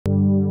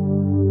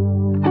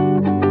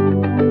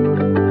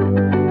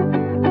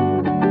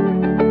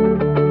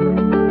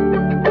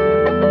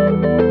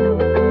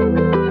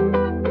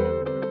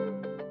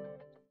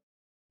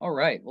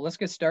let's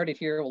get started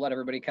here. We'll let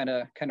everybody kind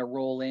of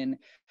roll in.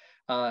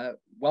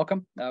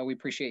 Welcome. We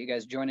appreciate you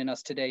guys joining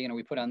us today.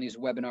 We put on these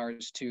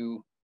webinars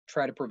to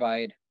try to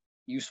provide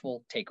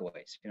useful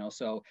takeaways.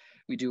 So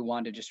we do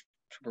want to just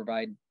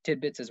provide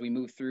tidbits as we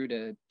move through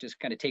to just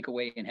kind of take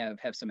away and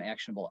have some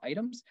actionable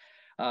items.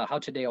 How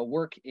today will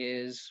work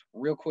is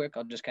real quick.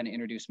 I'll just kind of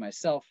introduce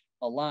myself.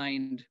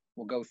 Aligned.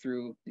 We'll go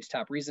through these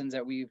top reasons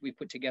that we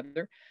put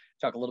together,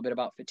 talk a little bit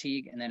about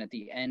fatigue, and then at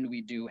the end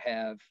we do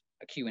have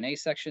a Q&A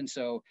section.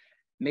 So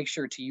make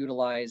sure to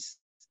utilize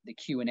the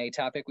Q&A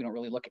topic. We don't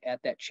really look at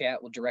that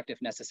chat. We'll direct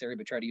if necessary,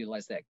 but try to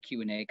utilize that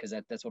Q&A because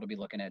that's what we'll be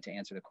looking at to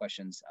answer the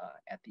questions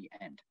at the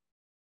end.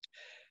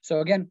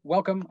 So again,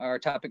 welcome. Our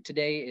topic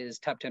today is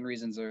top 10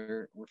 reasons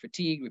we're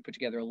fatigued. We put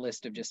together a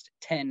list of just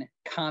 10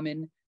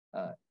 common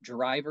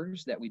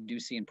drivers that we do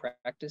see in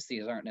practice.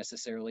 These aren't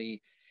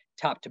necessarily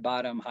top to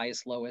bottom,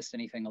 highest, lowest,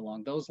 anything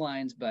along those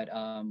lines, but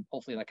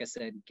hopefully, like I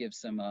said, give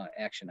some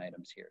action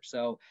items here.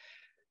 So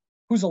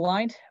who's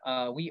aligned?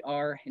 We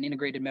are an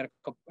integrated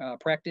medical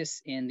practice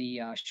in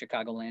the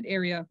Chicagoland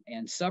area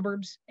and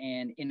suburbs,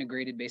 and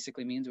integrated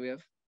basically means we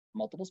have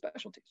multiple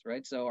specialties,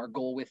 right? So our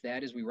goal with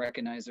that is we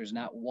recognize there's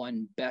not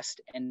one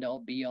best end all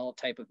be all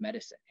type of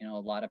medicine. A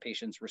lot of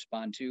patients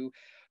respond to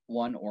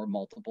one or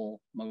multiple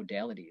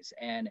modalities,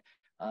 and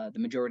the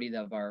majority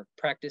of our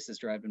practice is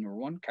derived in number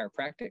one,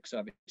 chiropractic. So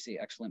obviously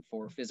excellent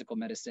for physical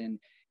medicine,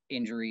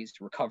 injuries,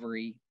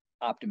 recovery,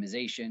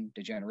 optimization,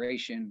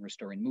 degeneration,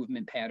 restoring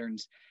movement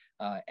patterns.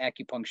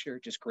 Acupuncture,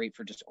 just great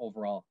for just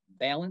overall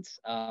balance.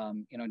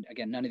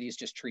 Again, none of these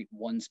just treat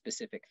one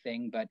specific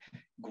thing, but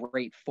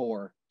great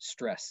for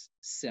stress,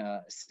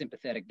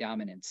 sympathetic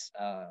dominance,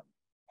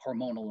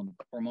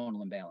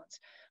 hormonal imbalance.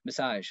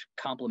 Massage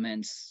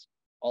complements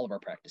all of our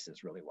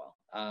practices really well.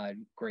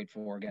 Great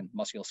for, again,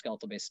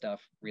 musculoskeletal based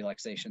stuff,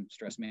 relaxation,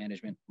 stress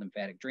management,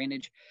 lymphatic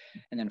drainage,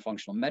 and then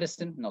functional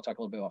medicine. And I'll talk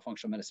a little bit about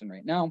functional medicine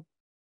right now.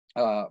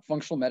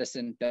 Functional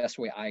medicine, best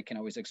way I can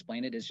always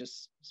explain it is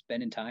just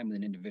spending time with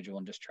an individual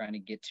and just trying to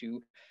get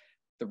to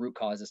the root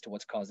cause as to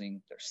what's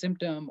causing their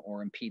symptom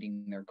or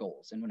impeding their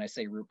goals. And when I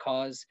say root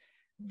cause,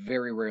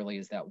 very rarely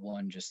is that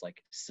one just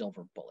like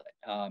silver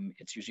bullet.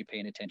 It's usually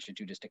paying attention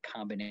to just a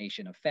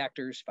combination of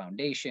factors,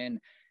 foundation,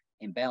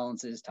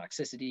 imbalances,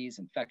 toxicities,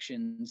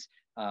 infections,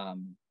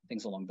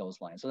 things along those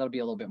lines. So that'll be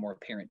a little bit more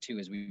apparent too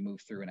as we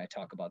move through and I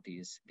talk about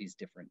these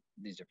different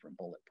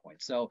bullet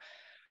points. So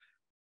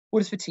what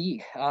is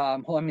fatigue?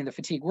 The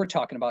fatigue we're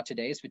talking about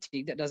today is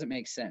fatigue that doesn't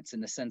make sense, in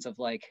the sense of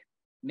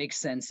makes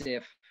sense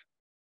if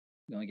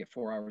we only get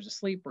 4 hours of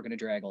sleep, we're going to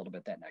drag a little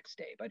bit that next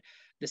day. But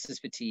this is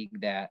fatigue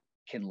that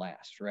can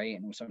last, right?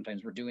 And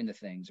sometimes we're doing the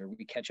things, or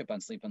we catch up on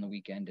sleep on the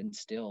weekend, and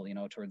still,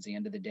 towards the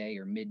end of the day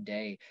or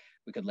midday,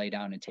 we could lay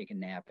down and take a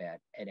nap at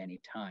any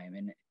time.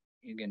 And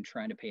again,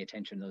 trying to pay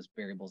attention to those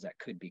variables that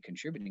could be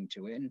contributing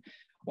to it. And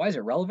why is it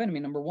relevant?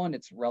 Number one,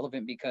 it's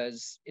relevant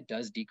because it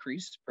does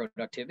decrease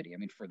productivity,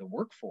 for the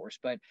workforce,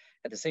 but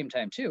at the same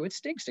time too, it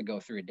stinks to go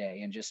through a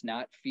day and just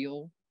not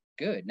feel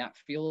good, not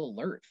feel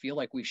alert, feel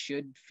like we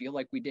should feel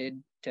like we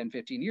did 10,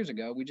 15 years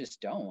ago. We just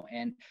don't.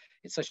 And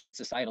it's such a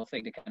societal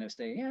thing to kind of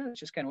say, yeah, it's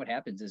just kind of what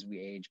happens as we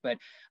age. But,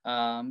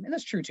 and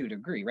that's true to a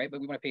degree, right?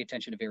 But we want to pay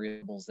attention to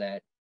variables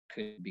that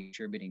could be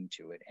contributing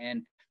to it.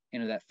 And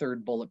that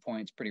third bullet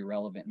point is pretty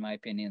relevant in my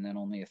opinion, that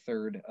only a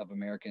third of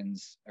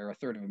Americans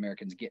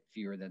get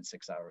fewer than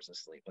 6 hours of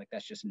sleep.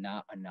 That's just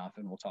not enough.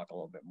 And we'll talk a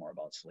little bit more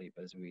about sleep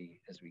as we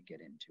get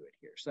into it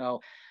here.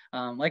 So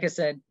like I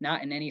said,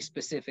 not in any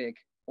specific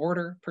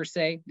order per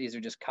se, these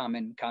are just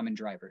common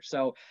drivers.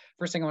 So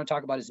first thing I want to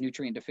talk about is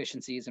nutrient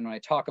deficiencies. And when I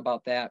talk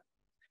about that,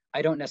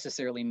 I don't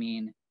necessarily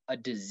mean a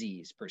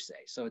disease per se.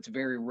 So it's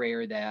very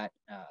rare that,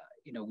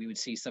 we would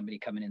see somebody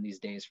coming in these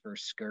days for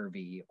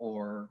scurvy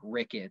or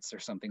rickets or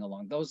something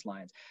along those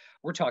lines.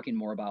 We're talking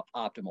more about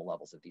optimal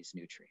levels of these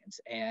nutrients,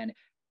 and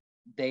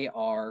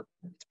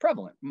it's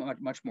prevalent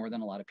much more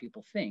than a lot of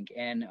people think.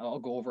 And I'll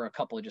go over a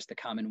couple of just the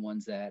common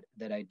ones that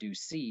I do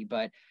see.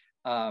 But,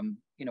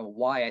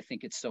 why I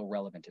think it's so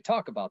relevant to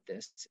talk about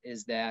this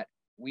is that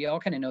we all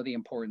kind of know the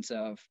importance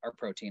of our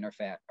protein, our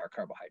fat, our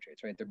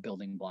carbohydrates, right? They're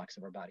building blocks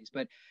of our bodies.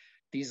 But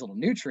these little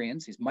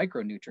nutrients, these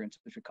micronutrients,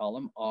 which we call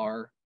them,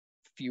 are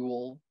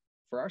fuel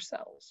for our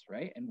cells,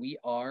 right? And we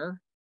are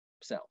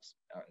cells.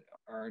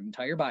 Our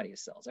entire body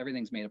is cells.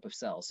 Everything's made up of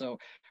cells. So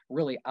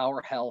really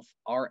our health,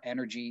 our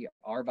energy,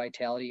 our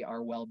vitality,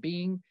 our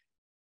well-being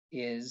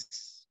is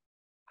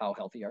how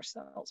healthy our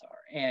cells are.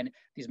 And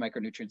these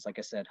micronutrients, like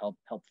I said, help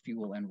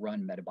fuel and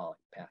run metabolic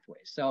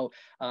pathways. So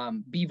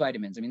B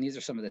vitamins, these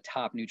are some of the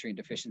top nutrient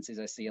deficiencies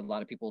I see. A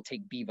lot of people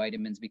take B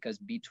vitamins because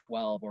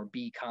B12 or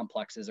B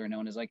complexes are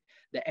known as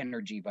the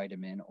energy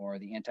vitamin or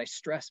the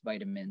anti-stress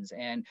vitamins.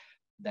 And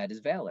that is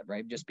valid,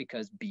 right? Just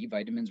because B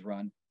vitamins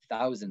run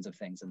thousands of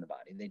things in the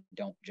body. They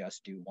don't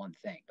just do one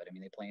thing, but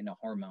they play into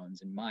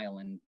hormones and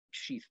myelin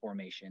sheath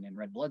formation and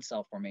red blood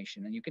cell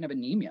formation. And you can have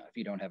anemia if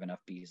you don't have enough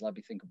Bs. A lot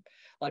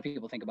of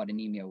people think about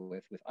anemia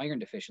with iron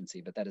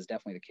deficiency, but that is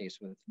definitely the case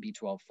with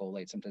B12,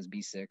 folate, sometimes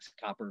B6,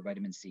 copper,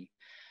 vitamin C.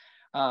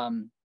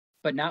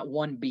 but not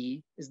one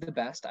B is the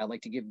best. I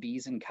like to give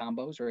Bs in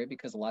combos, right?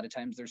 Because a lot of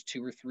times there's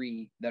 2 or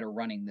 3 that are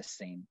running the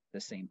same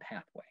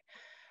pathway.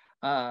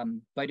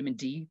 Vitamin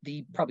D,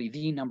 probably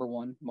the number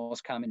one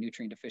most common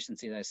nutrient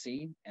deficiency that I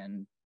see,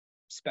 and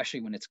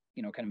especially when it's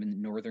kind of in the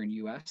northern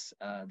U.S.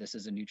 This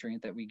is a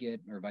nutrient that we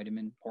get, or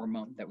vitamin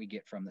hormone that we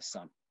get from the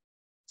sun.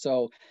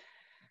 So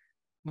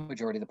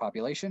majority of the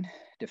population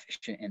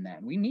deficient in that.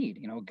 And we need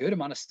a good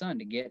amount of sun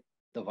to get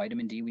the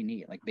vitamin D we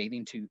need. Like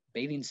bathing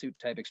suit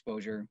type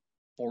exposure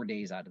 4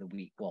 days out of the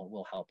week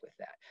will help with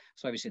that.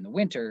 So obviously in the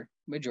winter,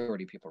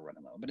 majority of people are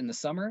running low, but in the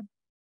summer,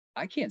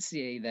 I can't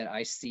say that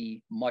I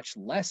see much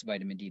less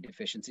vitamin D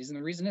deficiencies. And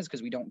the reason is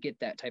because we don't get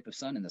that type of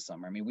sun in the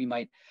summer. I mean, we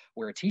might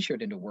wear a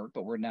t-shirt into work,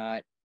 but we're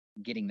not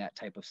getting that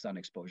type of sun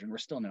exposure. And we're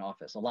still in an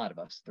office, a lot of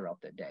us throughout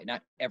the day.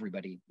 Not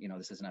everybody,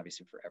 this isn't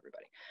obviously for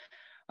everybody.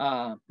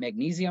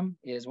 Magnesium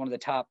is one of the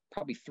top,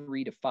 probably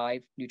 3 to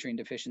 5 nutrient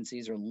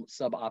deficiencies or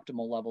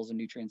suboptimal levels of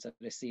nutrients that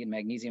I see. And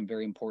magnesium,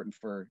 very important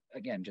for,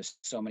 again, just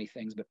so many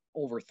things, but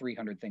over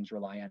 300 things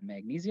rely on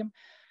magnesium.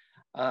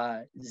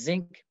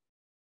 Zinc,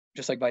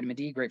 just like vitamin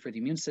D, great for the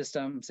immune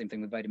system. Same thing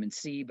with vitamin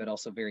C, but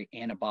also very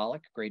anabolic,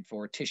 great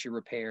for tissue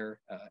repair,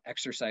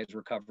 exercise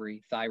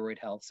recovery, thyroid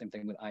health. Same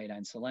thing with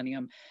iodine,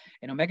 selenium.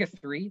 And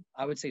omega-3,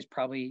 I would say, is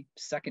probably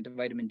second to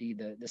vitamin D,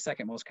 the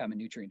second most common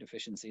nutrient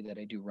deficiency that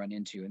I do run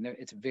into. And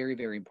it's very,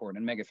 very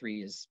important.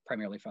 Omega-3 is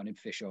primarily found in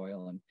fish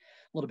oil and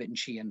a little bit in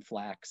chia and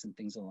flax and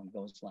things along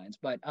those lines.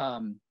 But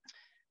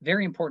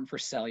very important for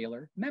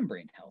cellular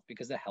membrane health,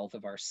 because the health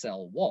of our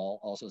cell wall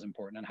also is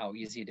important on how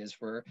easy it is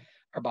for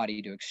our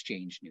body to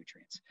exchange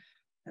nutrients.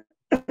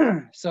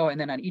 So,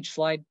 and then on each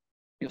slide,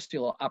 you'll see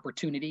a little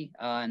opportunity,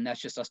 and that's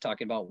just us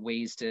talking about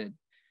ways to,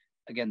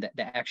 again,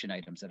 the action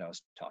items that I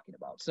was talking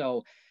about.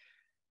 So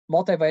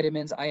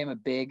multivitamins, I am a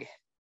big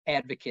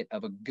advocate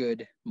of a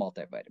good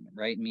multivitamin,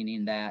 right?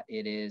 Meaning that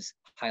it is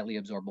highly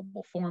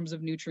absorbable forms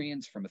of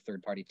nutrients from a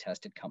third-party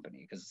tested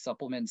company, because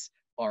supplements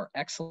are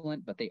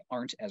excellent, but they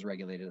aren't as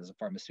regulated as a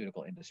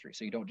pharmaceutical industry.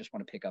 So you don't just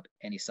want to pick up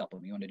any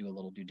supplement. You want to do a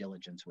little due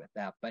diligence with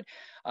that. But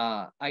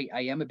I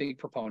am a big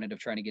proponent of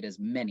trying to get as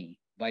many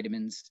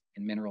vitamins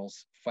and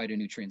minerals,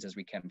 phytonutrients as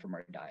we can from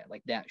our diet.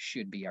 Like that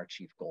should be our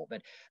chief goal.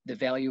 But the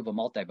value of a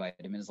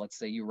multivitamin is, let's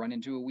say you run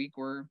into a week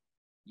where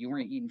you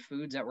weren't eating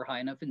foods that were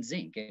high enough in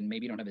zinc, and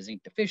maybe you don't have a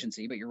zinc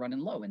deficiency, but you're running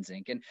low in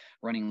zinc. And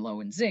running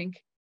low in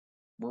zinc,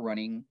 we're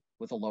running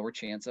with a lower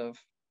chance of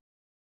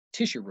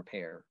tissue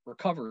repair,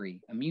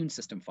 recovery, immune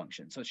system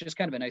function. So it's just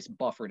kind of a nice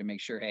buffer to make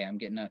sure, hey, I'm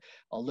getting a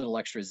little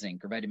extra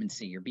zinc or vitamin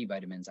C or B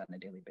vitamins on a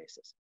daily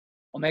basis.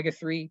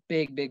 Omega-3,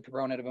 big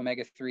proponent of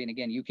omega-3. And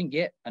again, you can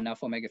get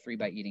enough omega-3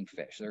 by eating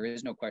fish. There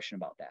is no question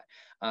about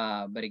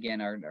that. But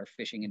again, our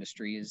fishing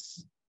industry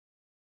is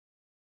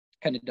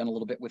kind of done a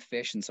little bit with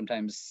fish, and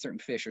sometimes certain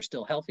fish are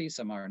still healthy,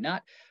 some are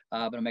not,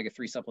 but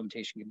omega-3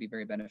 supplementation can be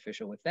very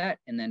beneficial with that.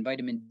 And then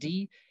vitamin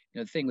D,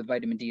 the thing with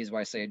vitamin D is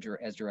why I say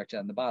as directed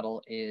on the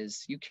bottle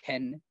is you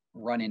can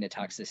run into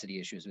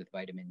toxicity issues with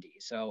vitamin D.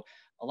 So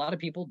a lot of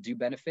people do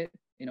benefit,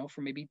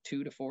 from maybe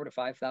 2 to 4 to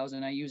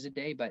 5,000 IUs a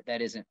day, but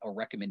that isn't a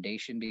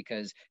recommendation,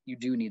 because you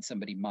do need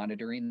somebody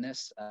monitoring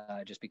this,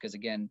 just because,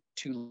 again,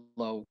 too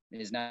low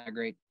is not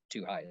great,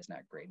 too high is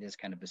not great. It is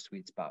kind of the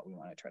sweet spot we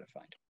want to try to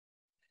find.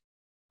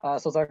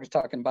 So as I was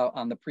talking about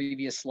on the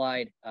previous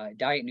slide,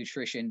 diet,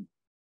 nutrition,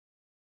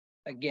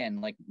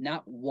 again, like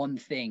not one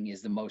thing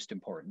is the most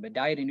important, but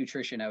diet and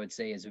nutrition, I would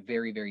say, is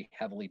very, very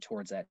heavily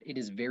towards that. It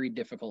is very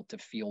difficult to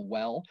feel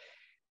well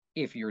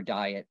if your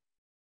diet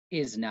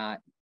is not,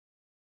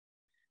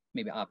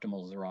 maybe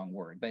optimal is the wrong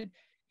word, but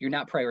you're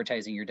not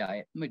prioritizing your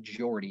diet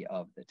majority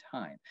of the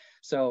time.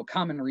 So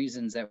common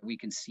reasons that we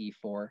can see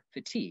for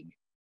fatigue,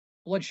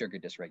 blood sugar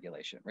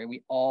dysregulation, right?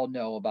 We all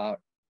know about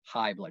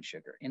high blood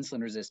sugar,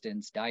 insulin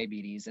resistance,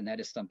 diabetes, and that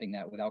is something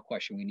that without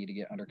question we need to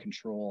get under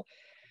control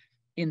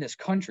in this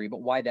country.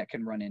 But why that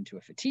can run into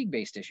a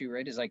fatigue-based issue,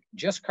 right, is like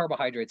just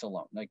carbohydrates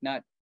alone, like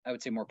not, I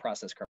would say, more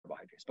processed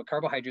carbohydrates, but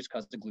carbohydrates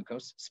cause the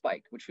glucose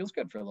spike, which feels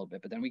good for a little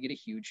bit, but then we get a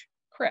huge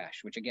crash,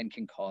 which again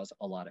can cause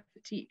a lot of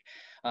fatigue.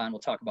 And we'll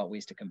talk about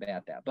ways to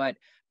combat that. But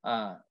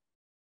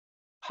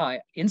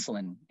high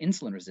insulin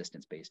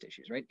resistance based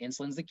issues, right?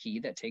 Insulin's the key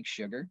that takes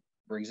sugar,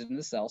 brings it in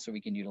the cell so we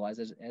can utilize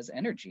it as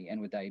energy.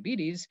 And with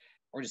diabetes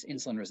or just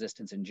insulin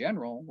resistance in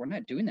general, we're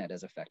not doing that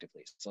as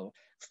effectively. So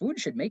food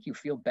should make you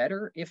feel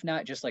better, if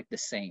not just like the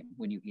same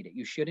when you eat it.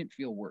 You shouldn't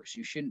feel worse.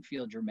 You shouldn't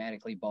feel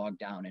dramatically bogged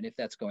down. And if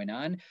that's going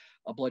on,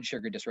 a blood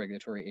sugar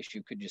dysregulatory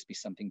issue could just be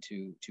something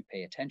to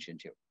pay attention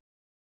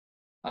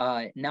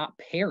to. Not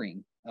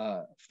pairing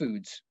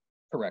foods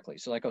correctly.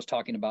 So like I was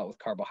talking about with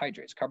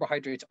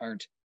carbohydrates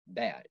aren't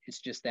bad.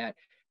 It's just that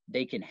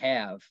they can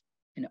have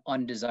an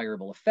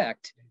undesirable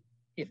effect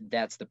if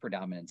that's the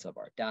predominance of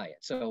our diet.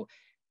 So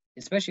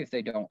especially if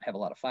they don't have a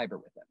lot of fiber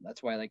with them.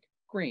 That's why like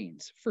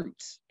grains,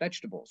 fruits,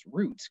 vegetables,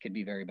 roots can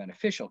be very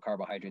beneficial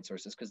carbohydrate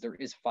sources, because there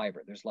is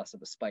fiber. There's less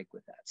of a spike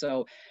with that.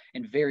 So,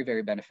 and very,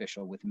 very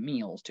beneficial with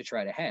meals to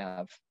try to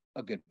have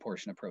a good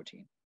portion of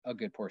protein. a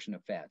good portion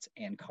of fats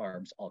and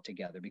carbs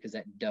altogether, because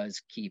that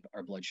does keep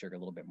our blood sugar a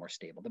little bit more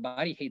stable. The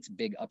body hates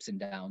big ups and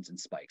downs and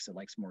spikes. It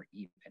likes more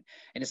even.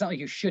 And it's not like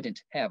you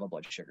shouldn't have a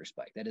blood sugar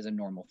spike. That is a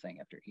normal thing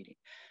after eating.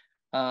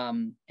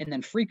 And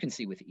then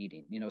frequency with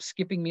eating,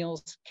 skipping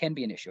meals can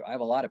be an issue. I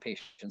have a lot of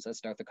patients that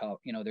start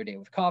their day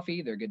with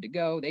coffee. They're good to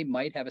go. They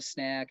might have a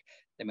snack.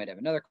 They might have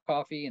another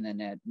coffee. And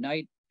then at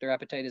night, their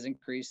appetite is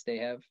increased. They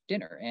have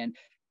dinner. And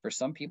for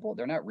some people,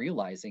 they're not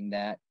realizing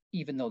that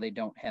even though they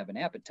don't have an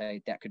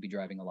appetite, that could be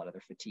driving a lot of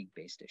their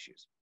fatigue-based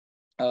issues.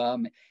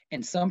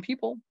 And some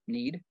people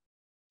need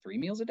 3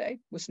 meals a day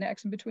with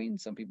snacks in between.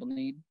 Some people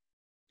need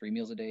 3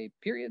 meals a day,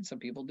 period. Some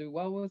people do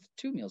well with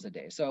 2 meals a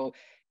day. So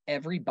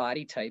every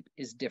body type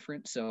is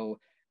different. So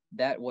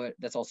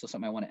that's also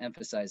something I want to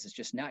emphasize, is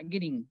just not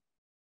getting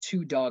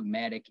too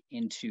dogmatic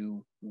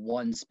into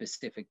one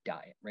specific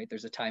diet, right?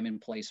 There's a time and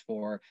place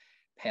for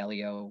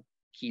paleo,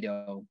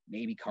 keto,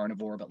 maybe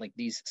carnivore, but like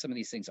some of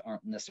these things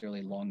aren't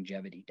necessarily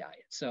longevity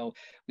diets. So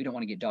we don't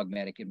want to get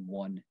dogmatic in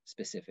one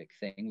specific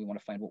thing. We want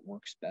to find what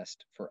works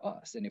best for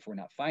us. And if we're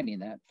not finding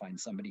that, find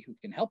somebody who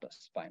can help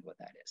us find what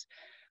that is.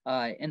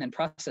 And then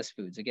processed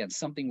foods, again,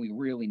 something we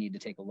really need to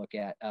take a look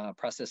at.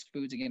 Processed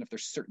foods, again, if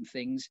there's certain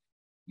things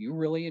you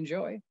really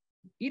enjoy,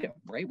 eat them,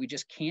 right? We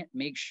just can't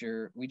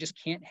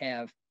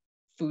have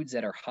foods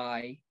that are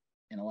high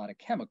in a lot of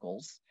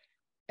chemicals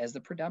as the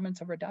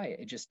predominance of our diet.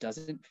 It just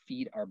doesn't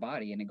feed our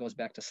body. And it goes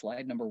back to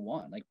slide number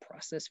 1. Like,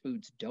 processed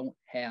foods don't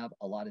have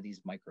a lot of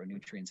these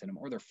micronutrients in them,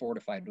 or they're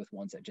fortified with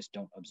ones that just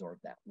don't absorb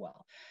that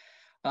well.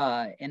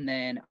 And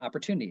then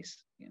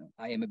opportunities.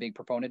 I am a big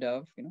proponent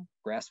of,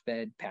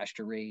 grass-fed,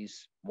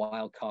 pasture-raised,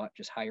 wild-caught,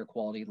 just higher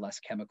quality, less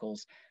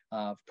chemicals,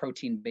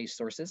 protein-based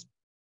sources.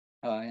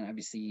 And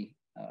obviously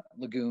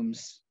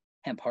legumes,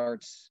 hemp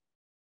hearts,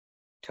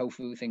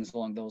 tofu, things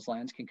along those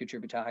lines can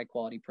contribute to high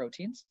quality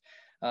proteins.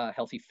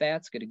 Healthy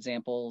fats, good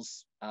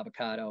examples,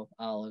 avocado,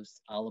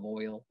 olives, olive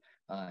oil,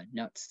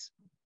 nuts.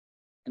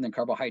 And then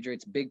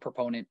carbohydrates, big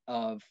proponent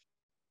of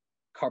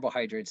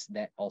carbohydrates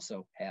that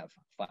also have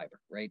fiber,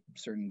 right?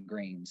 Certain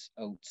grains,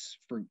 oats,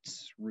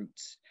 fruits,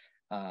 roots,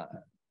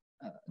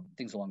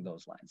 things along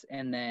those lines.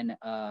 And then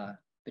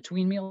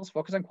between meals,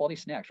 focus on quality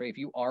snacks, right? If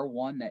you are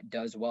one that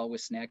does well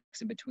with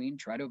snacks in between,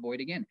 try to avoid,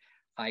 again,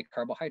 high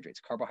carbohydrates.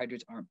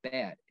 Carbohydrates aren't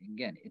bad.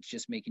 Again, it's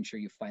just making sure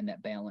you find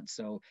that balance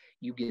so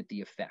you get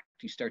the effect.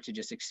 You start to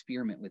just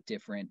experiment with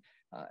different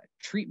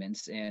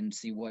treatments and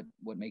see what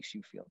makes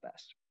you feel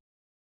best.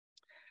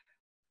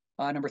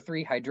 Number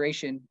 3,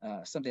 hydration,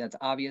 something that's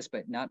obvious,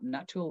 but not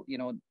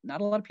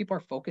a lot of people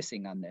are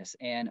focusing on this.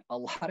 And a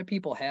lot of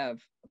people have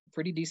a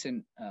pretty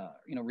decent,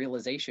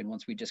 realization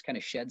once we just kind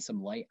of shed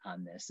some light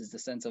on this, is the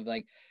sense of,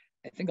 like,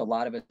 I think a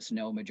lot of us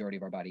know majority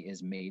of our body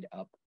is made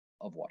up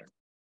of water.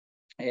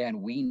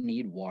 And we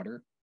need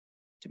water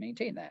to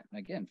maintain that.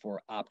 Again,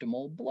 for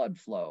optimal blood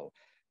flow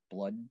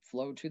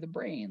to the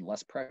brain,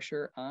 less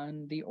pressure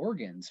on the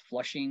organs,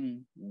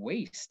 flushing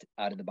waste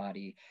out of the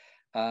body.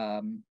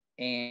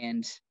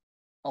 And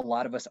a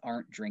lot of us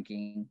aren't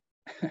drinking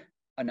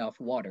enough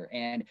water.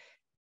 And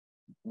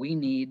we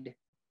need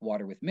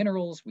water with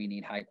minerals. We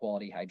need high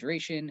quality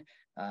hydration.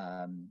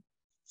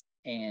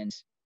 And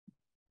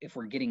if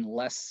we're getting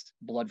less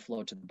blood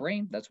flow to the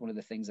brain, that's one of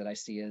the things that I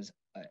see as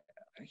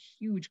a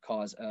huge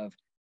cause of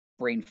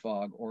brain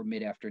fog or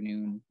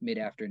mid-afternoon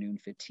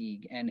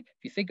fatigue. And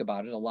if you think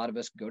about it, a lot of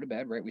us go to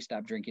bed, right? We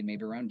stop drinking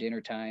maybe around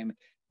dinner time.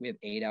 We have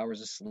 8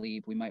 hours of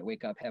sleep. We might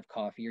wake up, have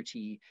coffee or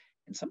tea.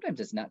 And sometimes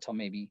it's not till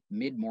maybe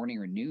mid-morning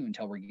or noon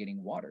until we're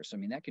getting water. So, I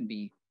mean, that can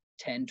be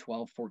 10,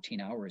 12,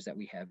 14 hours that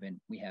we haven't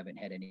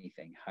had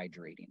anything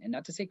hydrating. And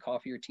not to say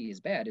coffee or tea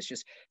is bad. It's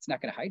just, it's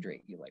not going to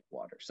hydrate you like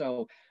water.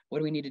 So what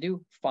do we need to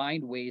do?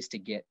 Find ways to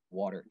get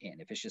water in.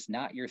 If it's just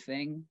not your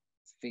thing,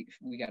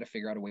 we got to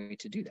figure out a way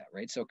to do that,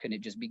 right? So can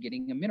it just be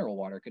getting a mineral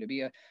water? Could it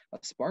be a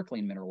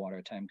sparkling mineral water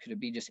at a time? Could it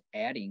be just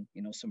adding,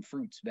 some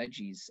fruits,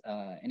 veggies,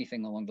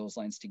 anything along those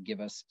lines to give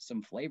us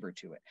some flavor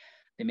to it?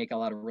 They make a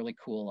lot of really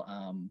cool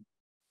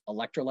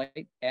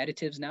electrolyte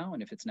additives now.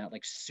 And if it's not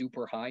like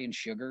super high in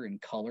sugar and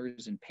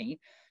colors and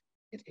paint,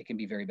 it can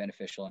be very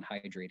beneficial and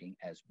hydrating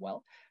as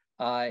well.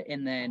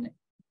 And then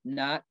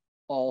not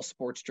all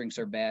sports drinks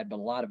are bad, but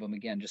a lot of them,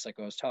 again, just like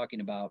I was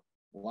talking about,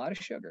 a lot of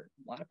sugar,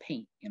 a lot of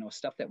paint,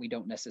 stuff that we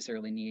don't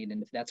necessarily need.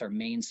 And if that's our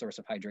main source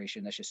of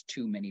hydration, that's just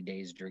too many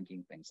days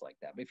drinking things like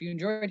that. But if you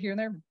enjoy it here and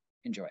there,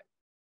 enjoy it.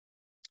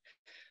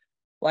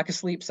 Lack of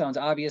sleep sounds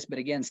obvious, but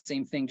again,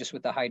 same thing just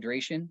with the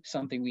hydration,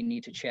 something we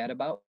need to chat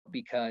about,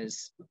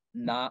 because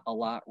not a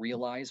lot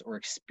realize or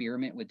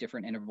experiment with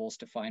different intervals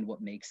to find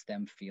what makes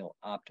them feel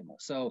optimal.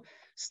 So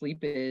sleep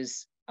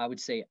is, I would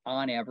say,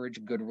 on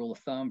average, good rule of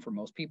thumb for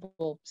most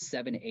people,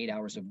 7 to 8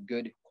 hours of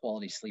good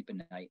quality sleep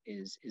a night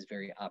is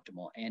very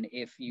optimal. And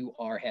if you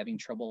are having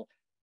trouble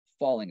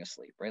falling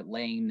asleep, right,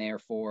 laying there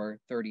for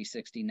 30,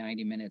 60,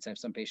 90 minutes, I have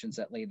some patients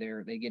that lay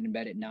there, they get in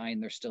bed at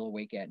 9, they're still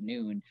awake at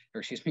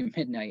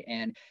midnight,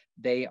 and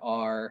they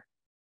are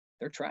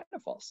they're trying to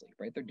fall asleep,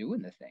 right? They're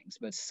doing the things,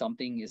 but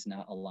something is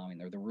not allowing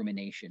there. The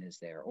rumination is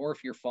there. Or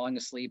if you're falling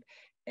asleep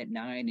at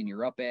 9 and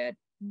you're up at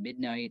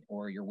midnight,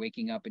 or you're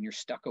waking up and you're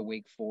stuck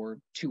awake for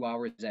 2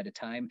 hours at a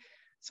time,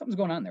 something's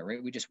going on there,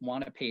 right? We just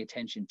want to pay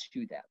attention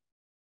to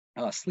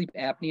that. Sleep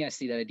apnea, I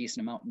see that a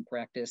decent amount in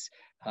practice.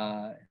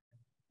 I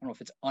don't know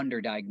if it's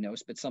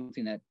underdiagnosed, but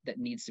something that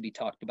needs to be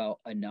talked about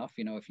enough.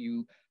 If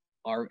you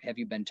have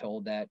you been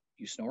told that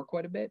you snore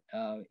quite a bit?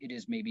 It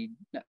is maybe,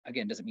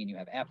 again, doesn't mean you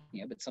have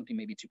apnea, but something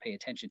maybe to pay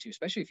attention to,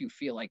 especially if you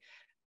feel like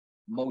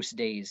most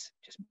days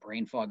just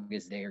brain fog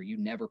is there. You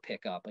never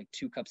pick up like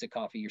 2 cups of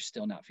coffee, you're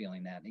still not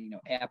feeling that.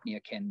 Apnea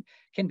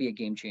can be a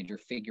game changer,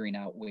 figuring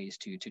out ways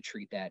to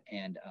treat that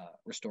and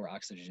restore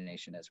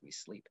oxygenation as we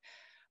sleep.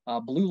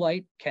 Blue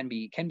light can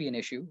be an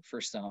issue for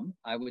some.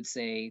 I would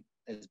say,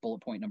 as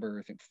bullet point number,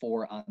 I think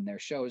 4 on their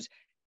shows,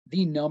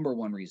 the number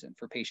one reason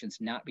for patients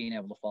not being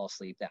able to fall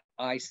asleep that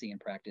I see in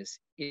practice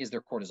is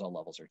their cortisol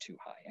levels are too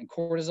high. And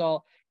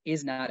cortisol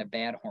is not a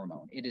bad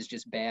hormone. It is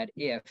just bad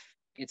if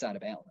it's out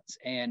of balance.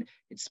 And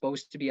it's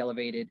supposed to be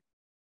elevated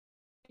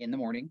in the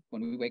morning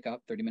when we wake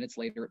up. 30 minutes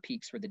later, it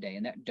peaks for the day.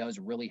 And that does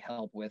really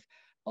help with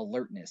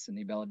alertness and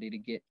the ability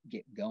to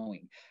get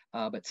going.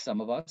 But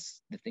some of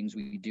us, the things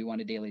we do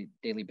on a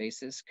daily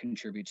basis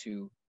contribute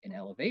to an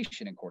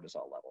elevation in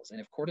cortisol levels. And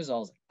if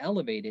cortisol is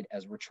elevated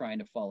as we're trying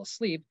to fall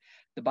asleep,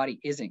 the body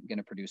isn't going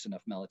to produce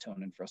enough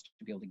melatonin for us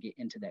to be able to get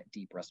into that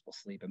deep restful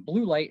sleep. And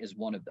blue light is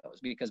one of those,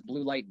 because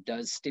blue light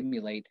does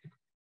stimulate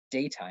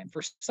daytime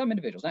for some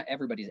individuals. Not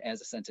everybody's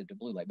as sensitive to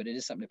blue light, but it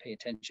is something to pay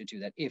attention to,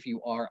 that if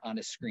you are on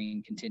a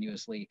screen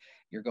continuously,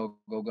 you're go,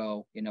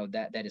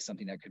 that is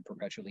something that could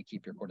perpetually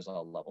keep your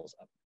cortisol levels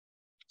up.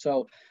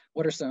 So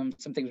what are some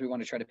things we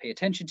want to try to pay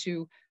attention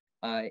to?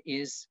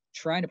 Is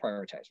trying to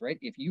prioritize, right?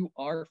 If you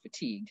are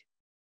fatigued,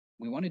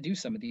 we want to do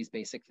some of these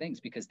basic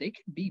things, because they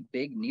can be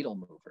big needle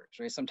movers,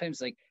 right?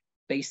 Sometimes like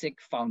basic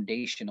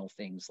foundational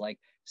things like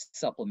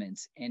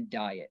supplements and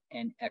diet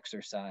and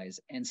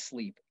exercise and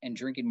sleep and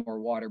drinking more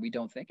water, we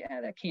don't think,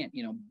 that can't,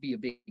 be a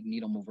big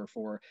needle mover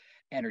for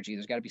energy.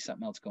 There's got to be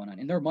something else going on.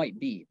 And there might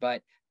be,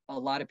 but a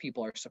lot of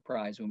people are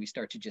surprised when we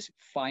start to just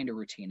find a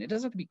routine. It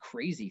doesn't have to be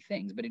crazy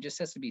things, but it just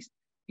has to be,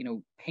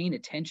 paying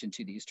attention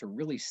to these to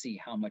really see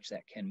how much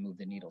that can move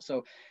the needle.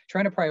 So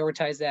trying to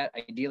prioritize that.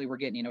 Ideally, we're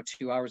getting,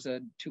 2 hours,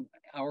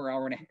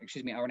 hour and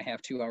a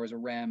half, 2 hours of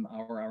REM,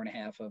 hour and a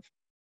half of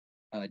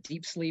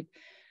deep sleep.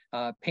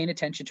 Paying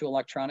attention to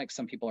electronics.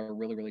 Some people are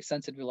really, really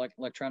sensitive to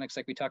electronics,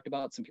 like we talked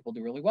about. Some people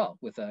do really well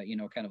with a,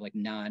 kind of like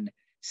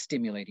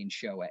non-stimulating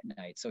show at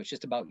night. So it's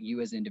just about you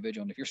as an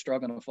individual. And if you're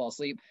struggling to fall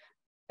asleep,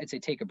 I'd say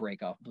take a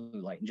break off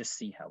blue light and just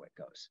see how it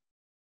goes.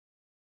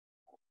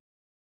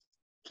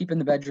 Keeping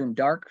the bedroom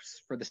dark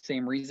for the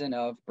same reason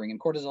of bringing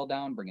cortisol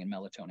down, bringing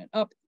melatonin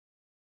up.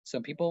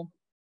 Some people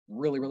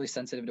really, really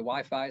sensitive to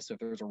Wi-Fi. So if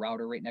there's a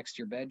router right next to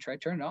your bed, try to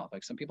turn it off.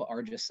 Like some people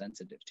are just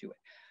sensitive to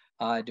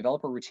it.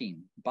 Develop a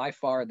routine. By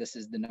far, this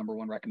is the number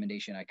one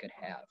recommendation I could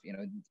have.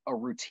 A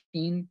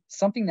routine,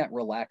 something that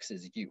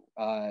relaxes you.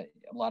 A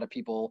lot of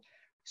people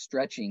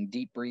stretching,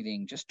 deep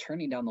breathing, just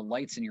turning down the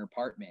lights in your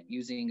apartment,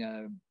 using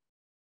a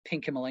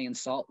pink Himalayan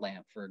salt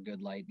lamp for a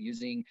good light,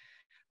 using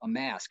a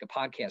mask, a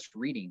podcast,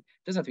 reading.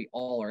 It doesn't have to be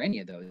all or any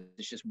of those.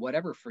 It's just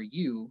whatever for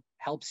you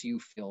helps you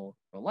feel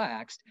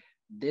relaxed.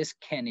 This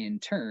can in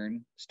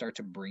turn start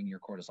to bring your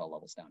cortisol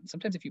levels down. And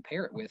sometimes if you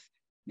pair it with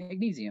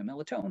magnesium,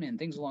 melatonin,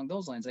 things along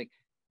those lines, like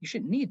you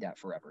shouldn't need that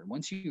forever.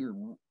 Once your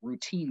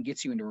routine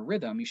gets you into a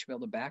rhythm, you should be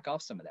able to back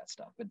off some of that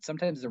stuff. But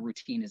sometimes the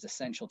routine is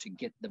essential to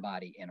get the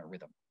body in a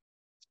rhythm.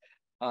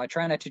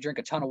 Try not to drink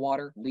a ton of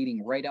water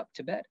leading right up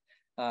to bed.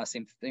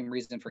 Same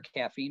reason for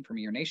caffeine from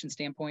a urination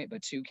standpoint,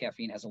 but 2,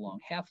 caffeine has a long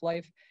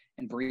half-life.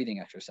 And breathing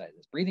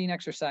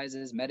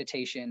exercises,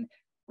 meditation,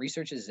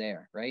 research is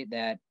there, right?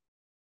 That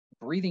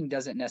breathing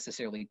doesn't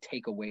necessarily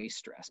take away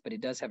stress, but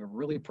it does have a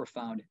really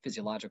profound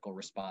physiological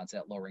response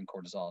at lowering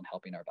cortisol and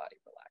helping our body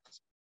relax.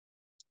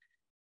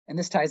 And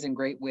this ties in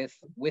great with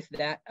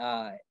that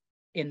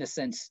in the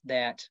sense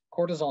that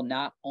cortisol and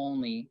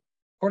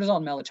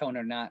melatonin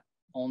are not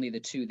only the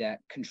 2 that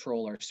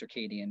control our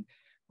circadian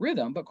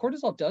rhythm, but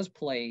cortisol does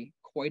play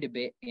quite a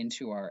bit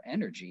into our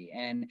energy,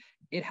 and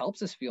it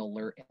helps us feel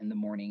alert in the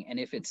morning. And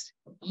if it's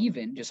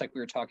even, just like we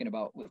were talking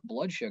about with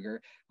blood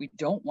sugar, we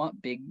don't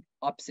want big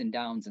ups and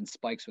downs and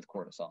spikes with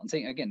cortisol.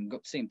 And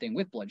same thing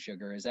with blood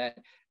sugar, is that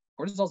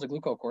cortisol is a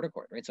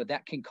glucocorticoid, right? So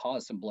that can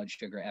cause some blood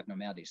sugar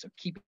abnormalities. So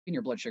keeping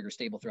your blood sugar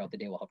stable throughout the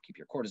day will help keep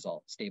your cortisol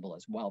stable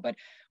as well. But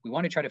we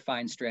want to try to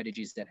find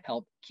strategies that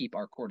help keep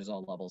our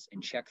cortisol levels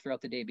in check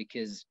throughout the day,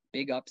 because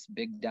big ups,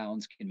 big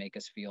downs can make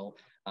us feel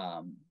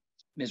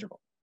miserable.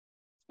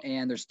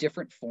 And there's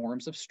different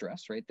forms of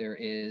stress, right? There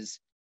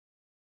is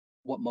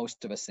what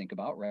most of us think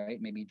about, right?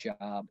 Maybe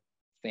job,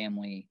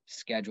 family,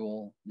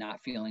 schedule, not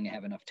feeling to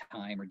have enough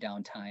time or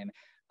downtime.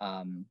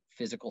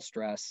 Physical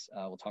stress,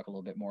 we'll talk a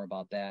little bit more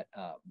about that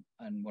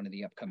on one of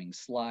the upcoming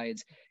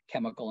slides.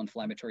 Chemical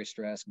inflammatory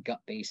stress,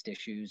 gut-based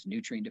issues,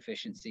 nutrient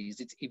deficiencies.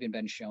 It's even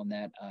been shown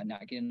that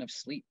not getting enough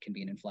sleep can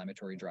be an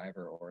inflammatory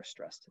driver or a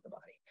stress to the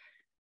body.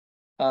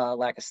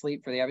 Lack of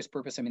sleep for the obvious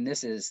purpose. I mean,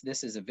 this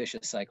is a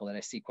vicious cycle that I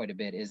see quite a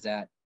bit, is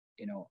that,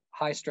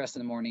 high stress in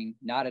the morning,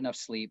 not enough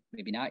sleep,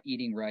 maybe not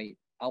eating right,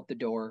 out the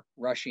door,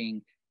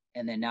 rushing,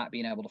 and then not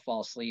being able to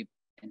fall asleep.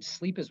 And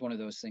sleep is one of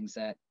those things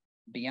that,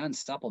 beyond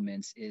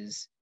supplements,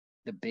 is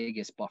the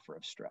biggest buffer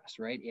of stress,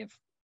 right? If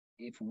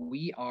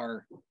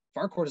our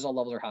cortisol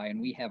levels are high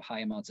and we have high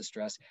amounts of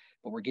stress,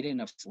 but we're getting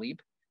enough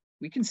sleep,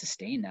 we can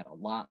sustain that a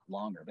lot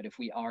longer. But if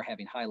we are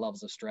having high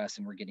levels of stress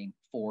and we're getting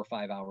 4 or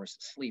 5 hours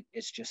of sleep,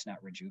 it's just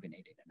not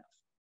rejuvenating enough.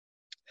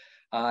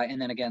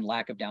 And then again,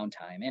 lack of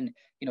downtime. And,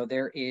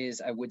 there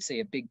is, I would say,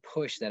 a big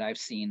push that I've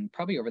seen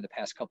probably over the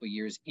past couple of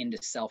years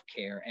into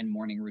self-care and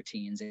morning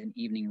routines and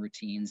evening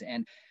routines.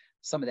 And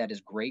some of that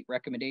is great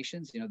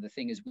recommendations. The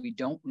thing is, we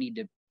don't need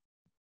to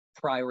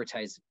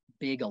prioritize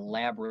big,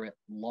 elaborate,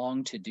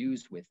 long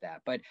to-dos with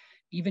that. But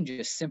even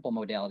just simple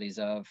modalities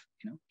of,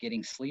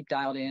 getting sleep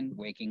dialed in,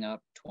 waking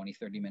up 20,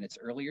 30 minutes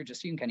earlier,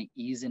 just so you can kind of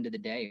ease into the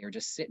day, or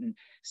just sit and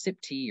sip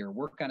tea, or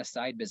work on a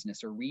side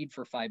business, or read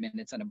for 5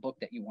 minutes on a book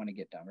that you want to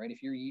get done, right?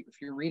 If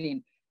you're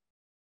reading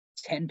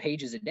 10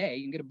 pages a day,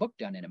 you can get a book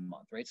done in a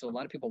month, right? So a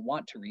lot of people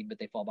want to read, but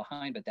they fall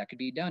behind, but that could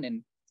be done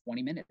in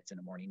 20 minutes in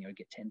the morning,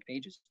 get 10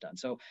 pages done.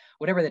 So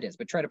whatever that is,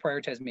 but try to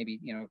prioritize maybe,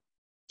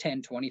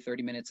 10, 20,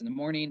 30 minutes in the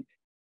morning.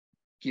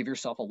 Give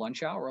yourself a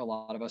lunch hour. A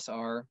lot of us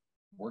are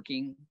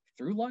working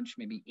through lunch,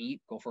 maybe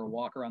eat, go for a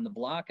walk around the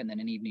block, and then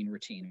an evening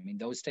routine. I mean,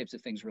 those types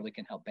of things really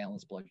can help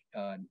balance blood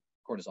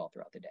cortisol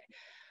throughout the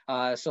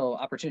day. So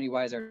opportunity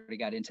wise, I already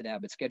got into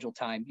that, but schedule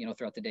time,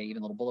 throughout the day,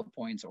 even little bullet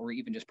points, or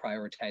even just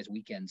prioritize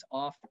weekends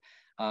off.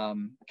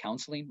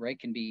 Counseling, right,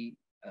 can be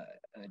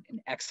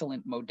an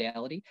excellent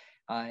modality,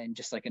 and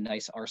just like a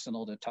nice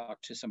arsenal to talk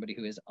to somebody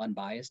who is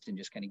unbiased and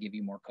just kind of give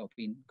you more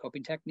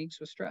coping techniques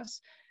with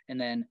stress. And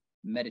then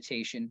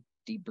meditation,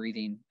 deep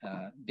breathing,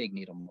 big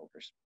needle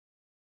movers.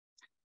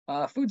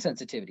 Food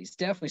sensitivities,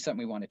 definitely something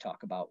we want to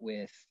talk about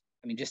with,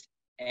 just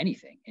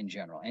anything in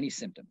general, any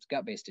symptoms,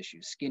 gut-based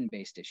issues,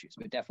 skin-based issues,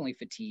 but definitely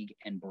fatigue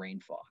and brain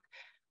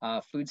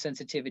fog. Food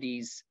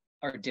sensitivities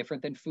are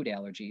different than food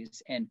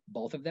allergies, and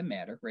both of them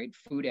matter, right?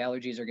 Food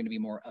allergies are going to be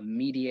more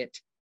immediate,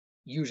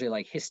 usually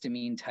like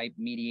histamine type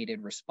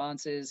mediated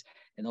responses,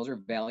 and those are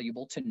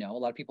valuable to know. A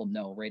lot of people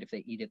know, right? If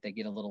they eat it, they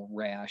get a little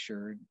rash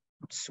or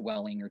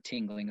swelling or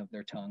tingling of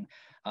their tongue,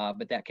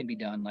 but that can be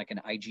done like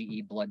an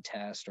IgE blood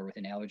test, or with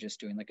an allergist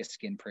doing like a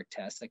skin prick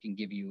test that can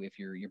give you if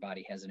your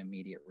body has an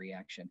immediate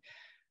reaction.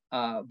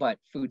 But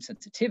food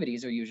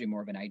sensitivities are usually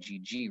more of an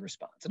IgG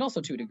response, and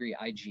also to a degree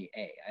IgA,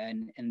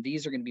 and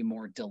these are going to be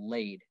more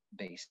delayed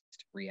based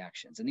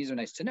reactions. And these are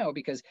nice to know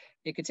because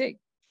it could take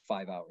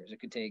 5 hours, it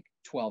could take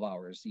 12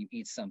 hours. You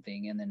eat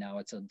something and then now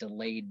it's a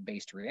delayed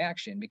based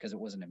reaction because it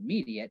wasn't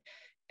immediate,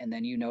 and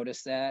then you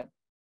notice that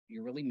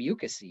you're really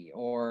mucousy,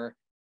 or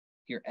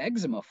your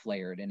eczema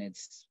flared and it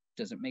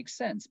doesn't make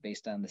sense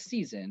based on the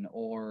season,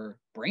 or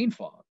brain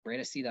fog, right?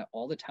 I see that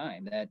all the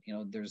time, that,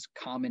 there's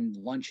common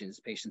lunches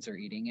patients are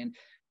eating and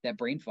that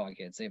brain fog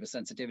hits. They have a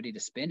sensitivity to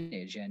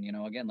spinach, and,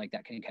 again, like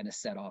that can kind of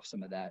set off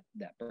some of that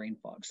brain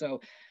fog.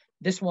 So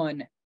this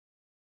one,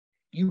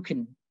 you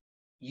can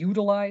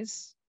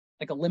utilize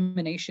like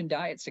elimination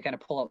diets to kind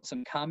of pull out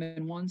some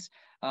common ones.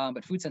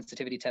 But food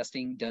sensitivity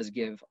testing does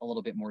give a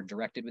little bit more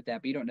directed with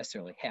that, but you don't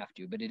necessarily have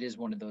to. But it is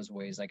one of those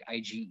ways, like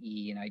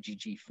IgE and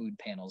IgG food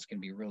panels can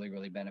be really,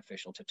 really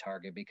beneficial to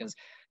target, because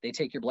they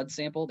take your blood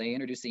sample, they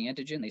introduce the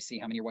antigen, they see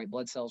how many white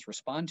blood cells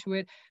respond to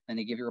it, and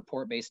they give you a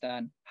report based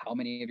on how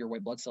many of your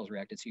white blood cells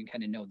reacted. So you can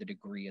kind of know the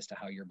degree as to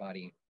how your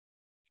body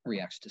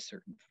reacts to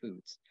certain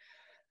foods.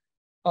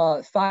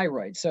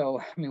 Thyroid. So,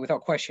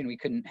 without question, we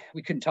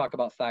couldn't talk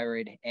about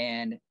thyroid,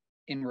 and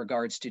in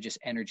regards to just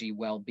energy,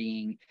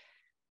 well-being,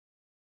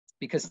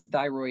 because the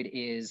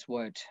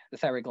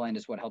thyroid gland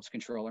is what helps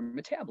control our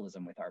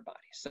metabolism with our body.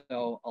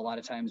 So a lot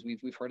of times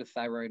we've heard of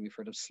thyroid, we've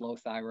heard of slow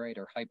thyroid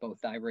or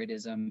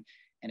hypothyroidism.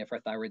 And if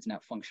our thyroid's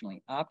not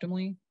functionally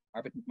optimally,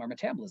 our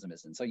metabolism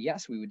isn't. So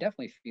yes, we would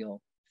definitely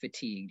feel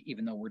fatigued,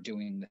 even though we're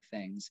doing the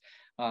things.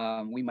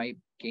 We might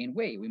gain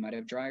weight, we might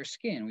have drier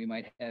skin, we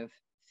might have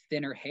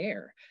thinner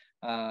hair,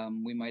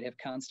 we might have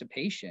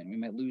constipation, we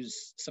might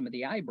lose some of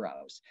the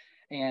eyebrows.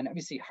 And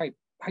obviously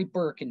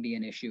hyper can be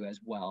an issue as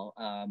well.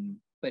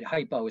 But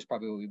hypo is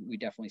probably what we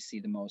definitely see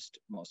the most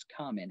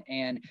common.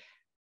 And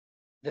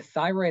the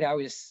thyroid, I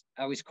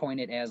always coin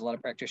it as, a lot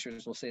of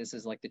practitioners will say this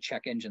is like the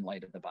check engine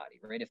light of the body,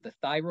 right? If the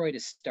thyroid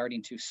is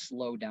starting to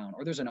slow down,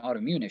 or there's an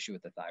autoimmune issue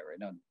with the thyroid,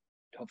 now,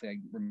 hopefully I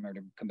remember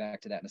to come back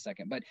to that in a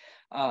second, but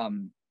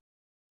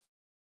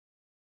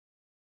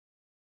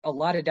a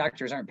lot of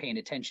doctors aren't paying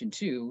attention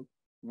to,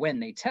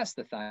 when they test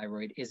the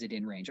thyroid, is it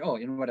in range? Oh,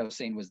 and what I was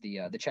saying was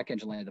the check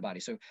engine light of the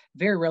body. So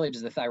very rarely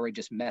does the thyroid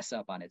just mess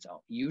up on its own.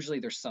 Usually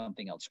there's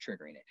something else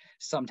triggering it.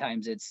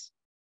 Sometimes it's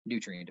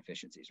nutrient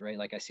deficiencies, right?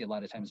 Like I see a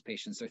lot of times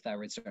patients, their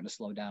thyroid's starting to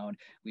slow down.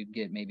 We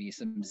get maybe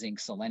some zinc,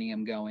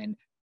 selenium going,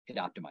 it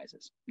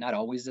optimizes. Not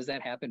always does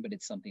that happen, but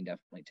it's something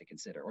definitely to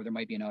consider. Or there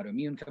might be an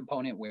autoimmune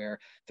component where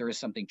there is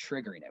something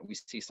triggering it. We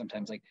see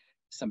sometimes like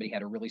somebody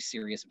had a really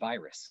serious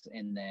virus,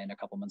 and then a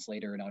couple months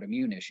later an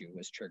autoimmune issue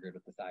was triggered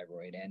with the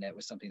thyroid, and it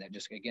was something that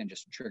just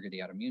triggered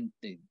the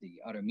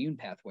autoimmune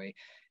pathway.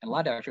 And a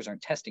lot of doctors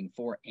aren't testing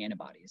for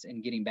antibodies.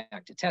 And getting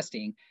back to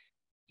testing,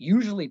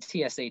 usually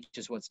TSH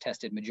is what's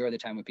tested majority of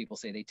the time when people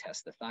say they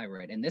test the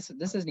thyroid. And this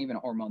isn't even a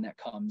hormone that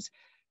comes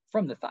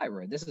from the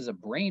thyroid. This is a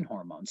brain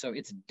hormone. So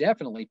it's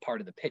definitely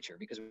part of the picture,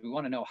 because we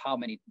want to know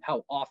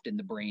how often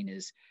the brain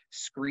is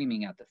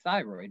screaming at the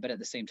thyroid. But at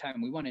the same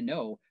time, we want to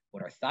know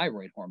what our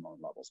thyroid hormone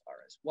levels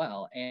are as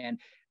well. And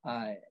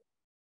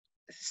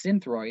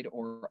Synthroid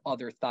or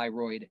other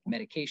thyroid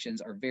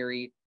medications are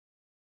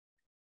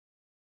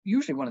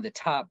usually one of the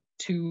top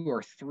 2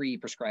 or 3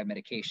 prescribed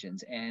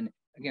medications. And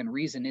again,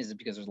 reason is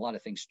because there's a lot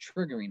of things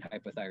triggering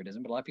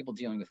hypothyroidism, but a lot of people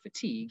dealing with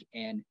fatigue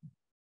and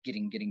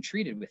getting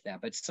treated with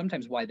that. But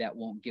sometimes why that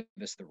won't give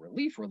us the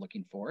relief we're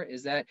looking for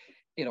is that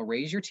it'll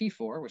raise your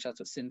T4, which that's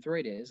what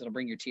Synthroid is. It'll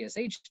bring your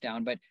TSH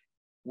down, but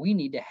we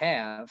need to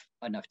have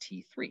enough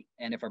T3.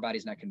 And if our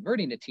body's not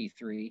converting to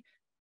T3,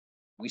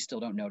 we still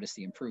don't notice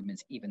the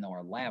improvements, even though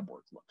our lab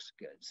work looks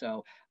good.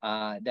 So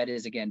that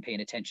is, again,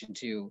 paying attention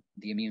to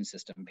the immune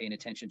system, paying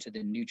attention to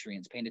the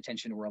nutrients, paying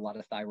attention to where a lot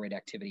of thyroid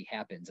activity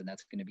happens. And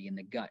that's going to be in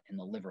the gut and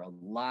the liver. A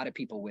lot of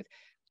people with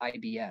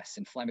IBS,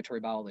 inflammatory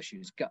bowel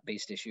issues,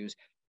 gut-based issues,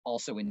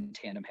 also in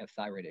tandem have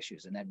thyroid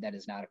issues. And that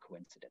is not a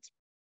coincidence.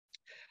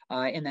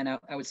 And then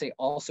I would say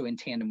also in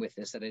tandem with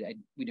this that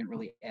we didn't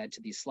really add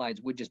to these slides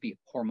would just be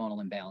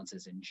hormonal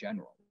imbalances in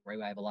general,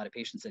 right? I have a lot of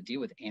patients that deal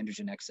with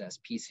androgen excess,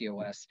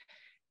 PCOS,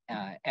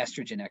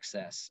 estrogen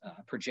excess,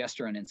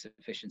 progesterone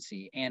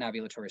insufficiency,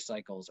 anovulatory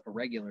cycles,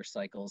 irregular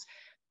cycles.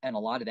 And a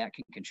lot of that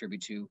can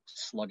contribute to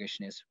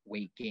sluggishness,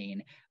 weight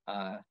gain,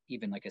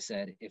 even like I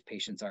said, if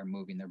patients are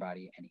moving their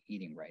body and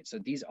eating right. So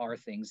these are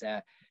things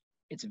that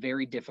it's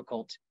very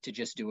difficult to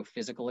just do a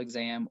physical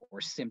exam or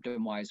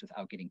symptom-wise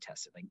without getting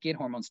tested. Like get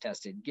hormones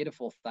tested, get a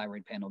full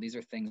thyroid panel. These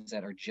are things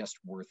that are just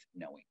worth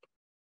knowing.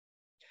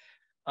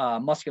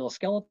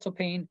 Musculoskeletal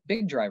pain,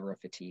 big driver of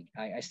fatigue.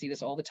 I see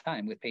this all the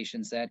time with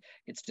patients that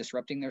it's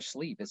disrupting their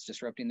sleep. It's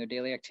disrupting their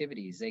daily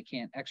activities. They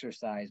can't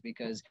exercise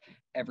because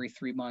every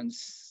 3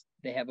 months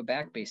they have a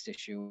back-based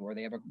issue, or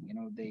they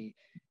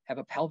have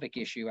a pelvic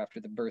issue after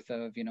the birth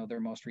of, their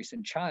most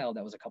recent child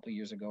that was a couple of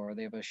years ago, or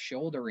they have a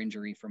shoulder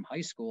injury from high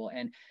school.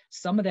 And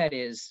some of that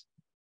is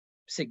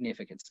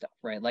significant stuff,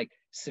 right? Like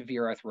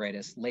severe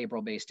arthritis,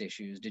 labral-based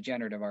issues,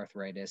 degenerative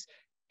arthritis.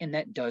 And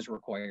that does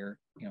require,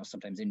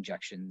 sometimes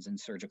injections and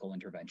surgical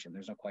intervention.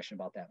 There's no question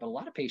about that. But a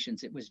lot of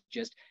patients, it was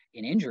just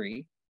an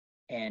injury,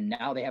 and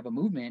now they have a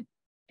movement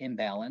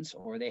imbalance,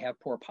 or they have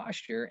poor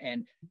posture.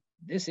 And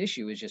this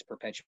issue is just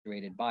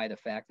perpetuated by the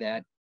fact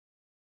that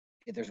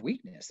there's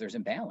weakness, there's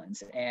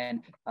imbalance.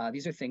 And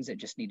these are things that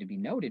just need to be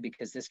noted,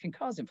 because this can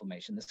cause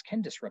inflammation. This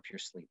can disrupt your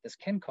sleep. This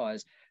can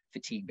cause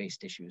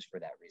fatigue-based issues for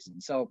that reason.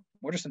 So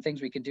what are some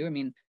things we could do? I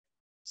mean,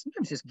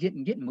 sometimes just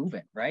getting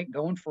moving, right?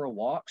 Going for a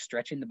walk,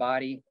 stretching the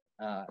body,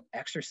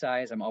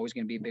 exercise. I'm always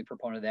going to be a big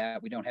proponent of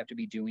that. We don't have to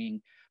be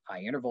doing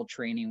high interval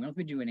training. We don't have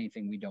to be doing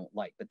anything we don't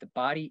like, but the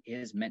body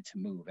is meant to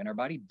move, and our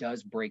body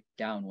does break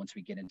down once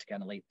we get into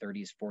kind of late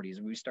 30s, 40s,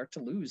 and we start to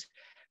lose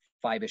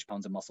 5-ish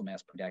pounds of muscle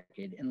mass per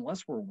decade,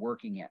 unless we're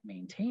working at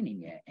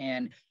maintaining it.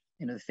 And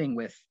the thing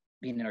with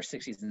being in our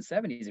 60s and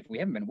 70s, if we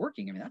haven't been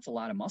working, I mean, that's a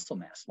lot of muscle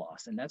mass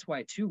loss. And that's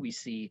why too, we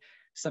see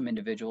some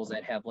individuals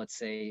that have, let's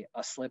say,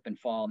 a slip and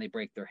fall and they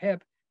break their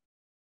hip.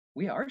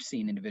 We are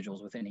seeing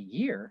individuals within a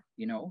year,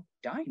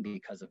 dying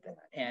because of that.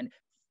 And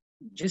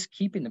just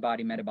keeping the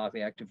body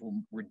metabolically active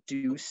will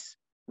reduce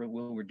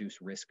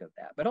risk of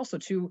that. But also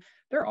too,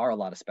 there are a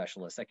lot of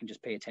specialists that can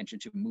just pay attention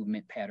to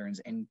movement patterns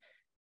and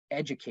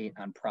educate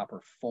on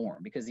proper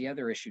form, because the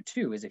other issue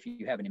too is if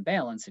you have an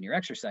imbalance and you're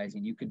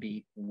exercising, you could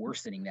be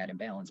worsening that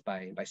imbalance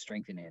by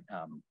strengthening it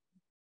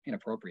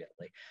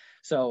inappropriately.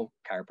 So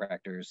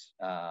chiropractors,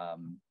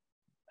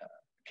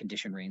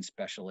 condition range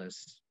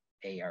specialists,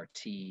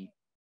 ART,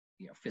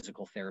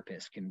 physical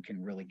therapists can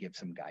really give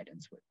some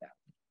guidance with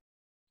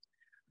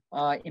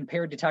that.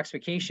 Impaired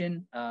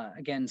detoxification,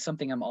 again,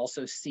 something I'm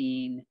also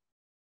seeing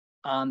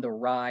on the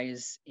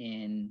rise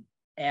in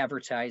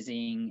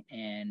advertising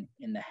and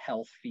in the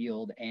health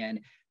field. And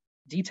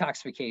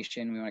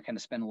detoxification, we want to kind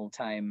of spend a little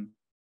time,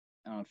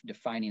 I don't know if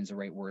defining is the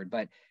right word,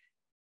 but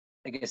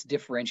I guess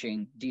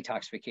differentiating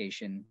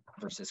detoxification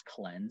versus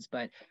cleanse.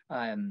 But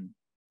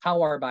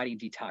how our body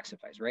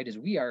detoxifies, right, is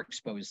we are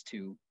exposed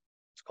to,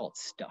 it's called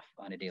stuff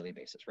on a daily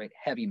basis, right?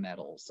 Heavy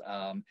metals,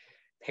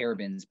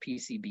 parabens,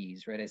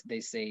 PCBs, right? As they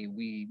say,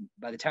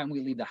 by the time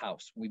we leave the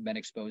house, we've been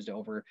exposed to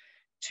over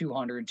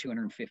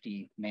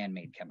 250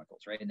 man-made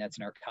chemicals, right? And that's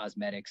in our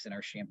cosmetics and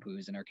our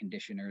shampoos and our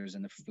conditioners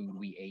and the food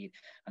we ate,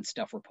 on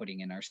stuff we're putting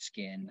in our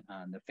skin,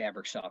 on the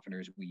fabric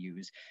softeners we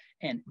use.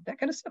 And that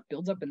kind of stuff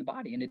builds up in the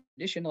body, in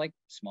addition to like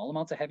small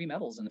amounts of heavy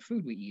metals in the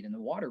food we eat and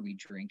the water we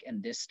drink.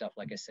 And this stuff,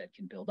 like I said,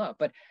 can build up.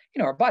 But,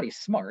 our body's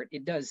smart.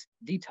 It does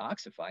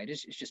detoxify.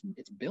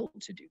 It's built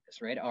to do this,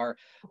 right? Our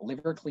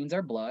liver cleans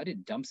our blood.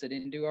 It dumps it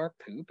into our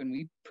poop, and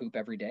we poop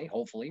every day,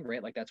 hopefully,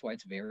 right? Like that's why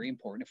it's very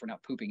important. If we're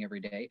not pooping every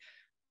day,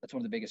 That's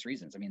one of the biggest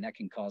reasons. I mean, that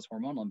can cause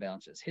hormonal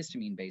imbalances,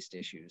 histamine-based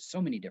issues,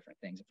 so many different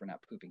things if we're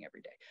not pooping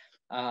every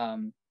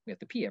day. We have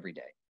to pee every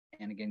day.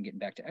 And again, getting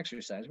back to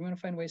exercise, we want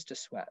to find ways to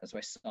sweat. That's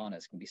why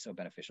saunas can be so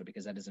beneficial,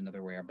 because that is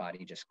another way our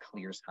body just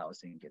clears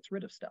housing and gets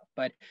rid of stuff.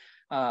 But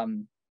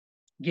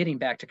getting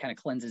back to kind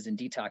of cleanses and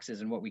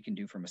detoxes and what we can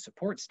do from a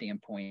support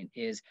standpoint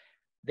is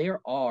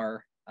there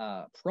are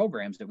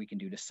programs that we can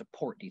do to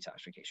support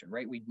detoxification,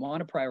 right? We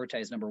want to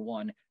prioritize, number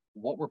one,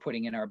 what we're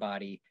putting in our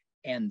body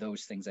and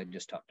those things I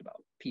just talked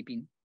about,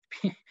 pooping,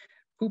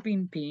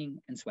 peeing,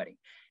 and sweating.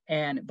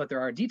 But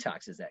there are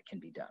detoxes that can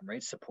be done,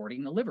 right?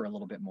 Supporting the liver a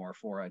little bit more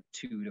for a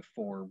 2 to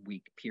 4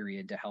 week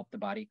period to help the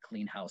body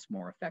clean house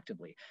more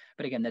effectively.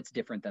 But again, that's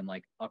different than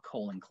like a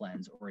colon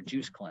cleanse or a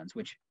juice cleanse,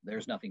 which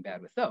there's nothing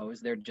bad with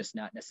those. They're just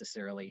not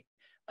necessarily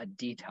a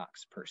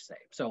detox per se.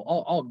 So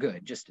all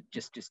good, just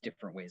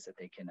different ways that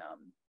they can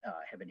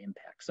have an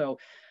impact. So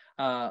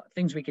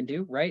things we can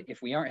do, right?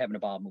 If we aren't having a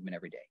bowel movement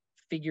every day,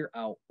 figure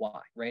out why,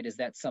 right? Is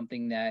that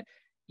something that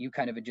you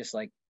kind of just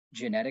like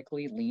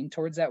genetically lean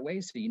towards that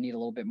way? So you need a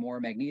little bit more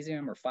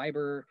magnesium or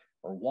fiber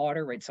or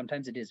water, right?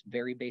 Sometimes it is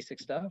very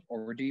basic stuff.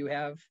 Or do you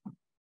have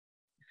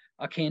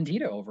a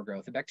candida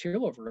overgrowth, a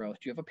bacterial overgrowth?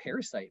 Do you have a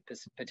parasite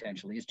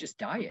potentially? It's just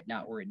diet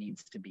not where it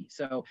needs to be.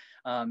 So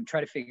try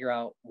to figure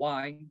out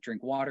why.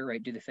 Drink water,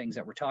 right? Do the things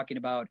that we're talking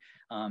about.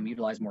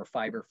 Utilize more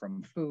fiber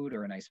from food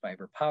or a nice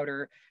fiber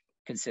powder.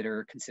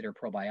 Consider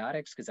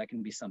probiotics, because that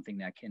can be something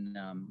that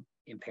can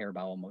impair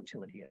bowel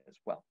motility as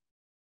well.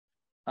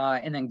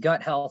 And then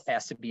gut health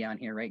has to be on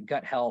here, right?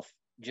 Gut health,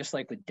 just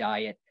like with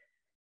diet,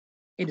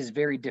 it is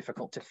very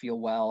difficult to feel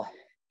well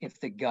if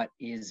the gut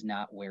is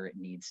not where it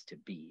needs to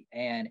be.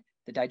 And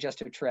the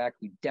digestive tract,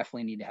 we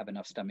definitely need to have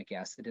enough stomach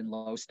acid, and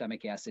low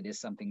stomach acid is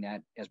something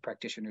that as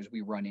practitioners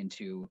we run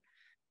into,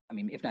 I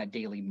mean, if not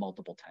daily,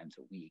 multiple times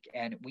a week.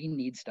 And we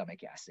need stomach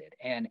acid.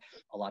 And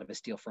a lot of us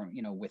deal from,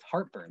 with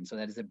heartburn. So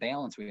that is a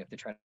balance we have to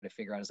try to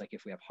figure out, is like,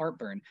 if we have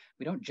heartburn,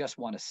 we don't just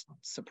want to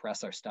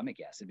suppress our stomach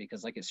acid,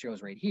 because like it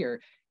shows right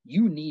here,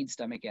 you need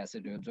stomach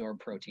acid to absorb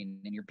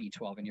protein and your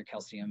B12 and your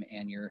calcium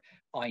and your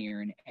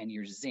iron and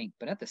your zinc.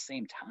 But at the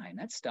same time,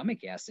 that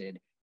stomach acid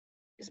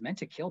is meant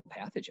to kill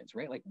pathogens,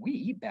 right? Like we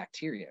eat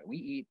bacteria, we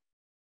eat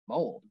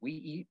mold, we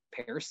eat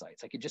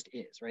parasites, like it just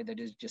is, right? That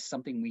is just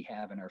something we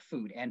have in our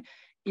food. And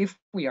if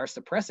we are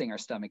suppressing our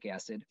stomach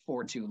acid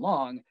for too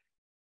long,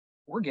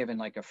 we're given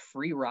like a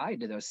free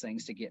ride to those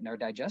things to get in our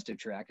digestive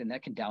tract, and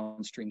that can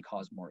downstream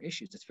cause more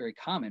issues. It's very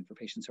common for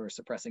patients who are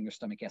suppressing their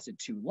stomach acid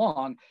too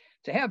long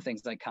to have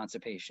things like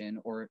constipation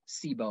or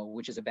SIBO,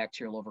 which is a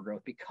bacterial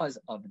overgrowth, because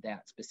of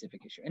that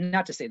specific issue. And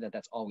not to say that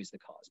that's always the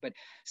cause, but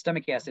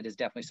stomach acid is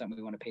definitely something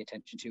we want to pay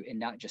attention to and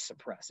not just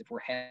suppress. If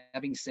we're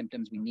having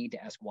symptoms, we need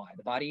to ask why.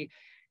 The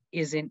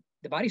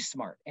body's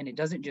smart, and it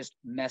doesn't just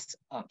mess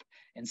up.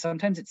 And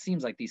sometimes it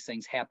seems like these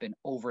things happen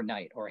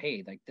overnight, or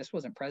hey, like this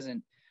wasn't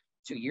present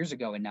 2 years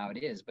ago and now it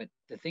is. But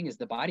the thing is,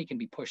 the body can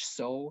be pushed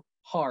so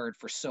hard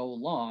for so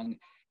long,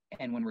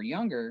 and when we're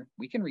younger,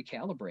 we can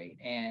recalibrate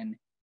and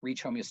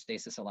reach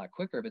homeostasis a lot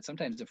quicker. But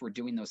sometimes if we're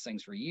doing those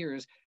things for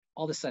years,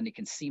 all of a sudden it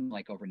can seem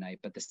like overnight,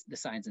 but the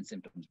signs and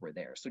symptoms were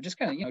there. So just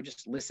kind of,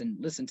 just listen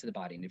to the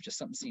body, and if just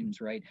something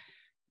seems right,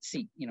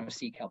 seek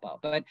help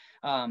out. But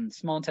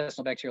small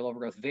intestinal bacterial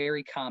overgrowth,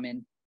 very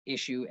common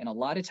issue. And a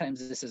lot of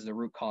times this is the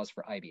root cause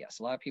for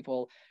IBS. A lot of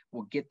people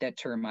will get that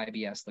term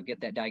IBS, they'll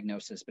get that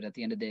diagnosis, but at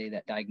the end of the day,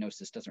 that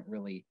diagnosis doesn't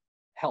really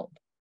help.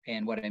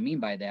 And what I mean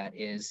by that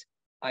is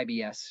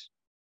IBS,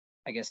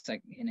 I guess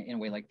like in a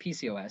way like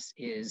PCOS,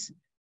 is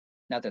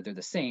not that they're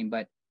the same,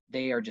 but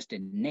they are just a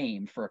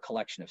name for a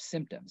collection of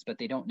symptoms, but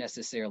they don't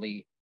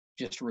necessarily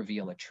just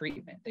reveal a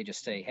treatment. They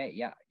just say, hey,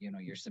 yeah,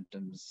 your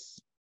symptoms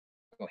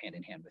go hand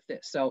in hand with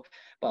this. So,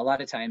 but a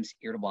lot of times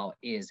irritable bowel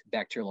is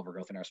bacterial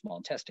overgrowth in our small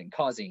intestine,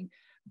 causing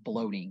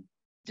bloating,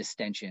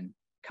 distension,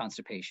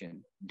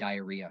 constipation,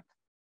 diarrhea.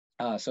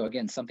 So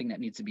again, something that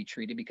needs to be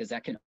treated, because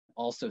that can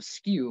also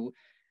skew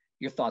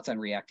your thoughts on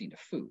reacting to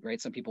food, right?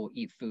 Some people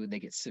eat food, they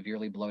get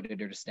severely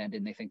bloated or distended,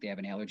 and they think they have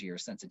an allergy or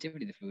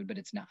sensitivity to food, but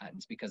it's not.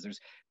 It's because there's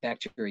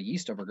bacteria,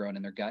 yeast overgrown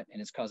in their gut,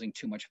 and it's causing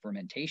too much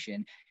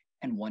fermentation.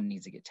 And one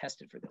needs to get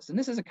tested for this. And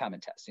this is a common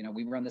test.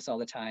 We run this all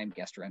the time.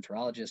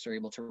 Gastroenterologists are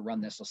able to run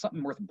this. So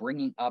something worth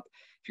bringing up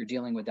if you're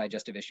dealing with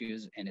digestive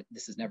issues and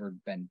this has never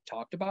been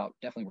talked about,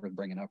 definitely worth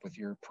bringing up with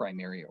your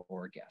primary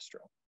or gastro.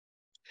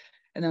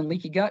 And then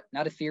leaky gut,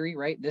 not a theory,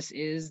 right? This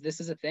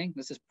is a thing.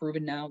 This is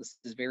proven now. This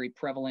is very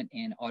prevalent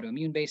in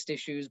autoimmune-based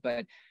issues,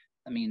 but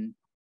I mean,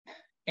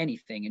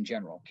 anything in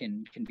general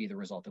can be the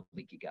result of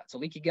leaky gut. So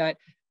leaky gut,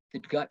 the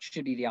gut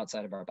should be the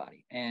outside of our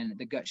body, and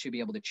the gut should be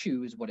able to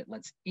choose what it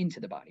lets into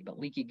the body. But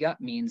leaky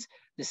gut means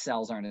the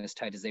cells aren't as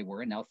tight as they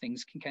were, and now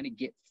things can kind of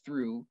get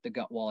through the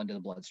gut wall into the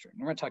bloodstream.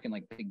 We're not talking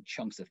like big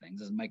chunks of things.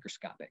 This is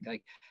microscopic,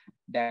 like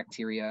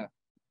bacteria,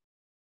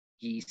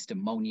 yeast,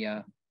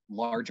 ammonia,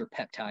 larger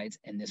peptides,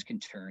 and this can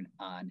turn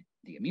on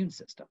the immune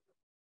system.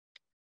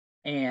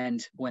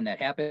 And when that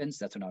happens,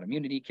 that's when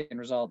autoimmunity can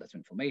result. That's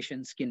when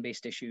inflammation,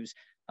 skin-based issues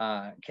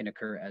can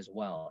occur as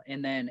well.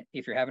 And then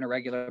if you're having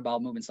irregular bowel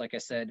movements, like I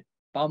said,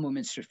 bowel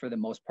movements should, for the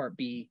most part,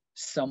 be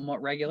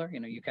somewhat regular.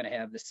 You kind of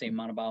have the same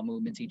amount of bowel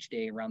movements each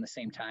day around the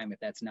same time. If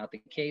that's not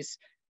the case,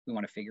 we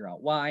want to figure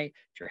out why.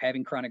 If you're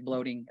having chronic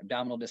bloating,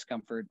 abdominal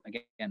discomfort,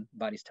 again,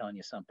 body's telling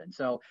you something.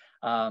 So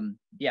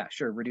yeah,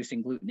 sure,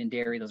 reducing gluten and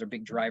dairy, those are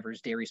big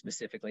drivers. Dairy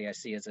specifically, I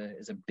see as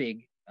a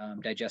big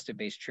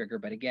digestive-based trigger.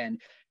 But again,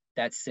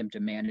 that's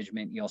symptom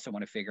management. You also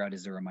want to figure out,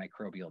 is there a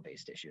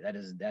microbial-based issue? That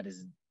is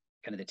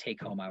kind of the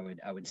take home I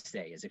would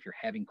say, is if you're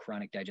having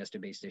chronic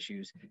digestive-based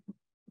issues,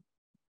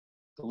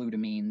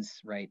 glutamines,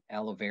 right,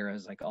 aloe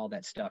veras, like all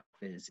that stuff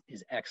is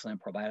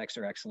excellent. Probiotics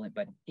are excellent,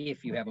 but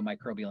if you have a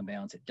microbial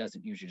imbalance, it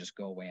doesn't usually just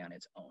go away on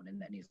its own,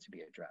 and that needs to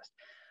be addressed.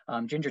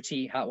 Ginger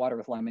tea, hot water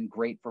with lemon,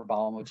 great for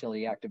bowel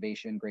motility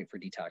activation, great for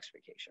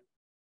detoxification.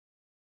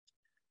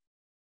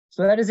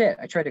 So that is it.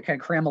 I tried to kind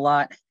of cram a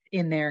lot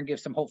in there and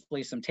give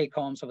hopefully some take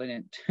home, so they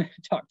didn't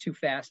talk too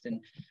fast.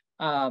 And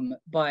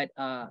but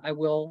I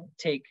will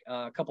take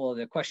a couple of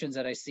the questions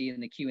that I see in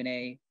the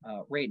Q&A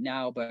right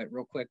now. But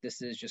real quick,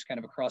 this is just kind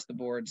of across the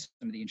board,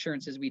 some of the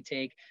insurances we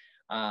take.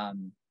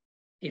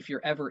 If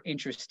you're ever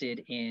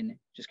interested in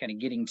just kind of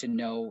getting to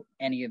know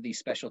any of these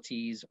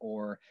specialties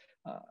or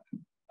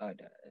a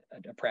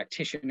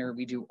practitioner,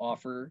 we do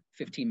offer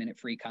 15-minute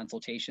free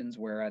consultations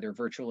where either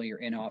virtually or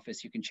in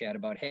office, you can chat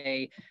about,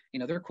 hey,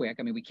 they're quick.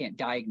 I mean, we can't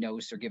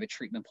diagnose or give a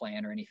treatment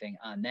plan or anything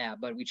on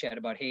that, but we chat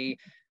about, hey,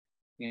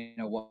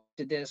 what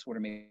did this? What are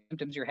my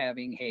symptoms you're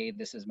having? Hey,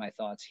 this is my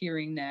thoughts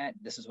hearing that.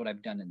 This is what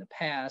I've done in the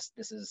past.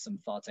 This is some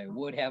thoughts I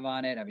would have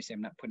on it. Obviously,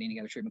 I'm not putting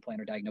together a treatment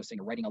plan or diagnosing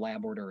or writing a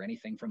lab order or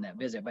anything from that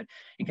visit, but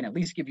it can at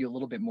least give you a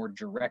little bit more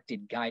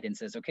directed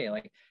guidance as, okay,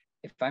 like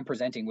if I'm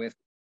presenting with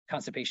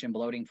constipation and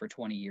bloating for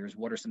 20 years,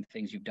 what are some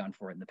things you've done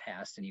for it in the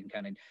past? And you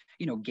can kind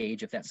of,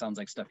 gauge if that sounds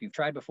like stuff you've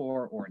tried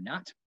before or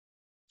not.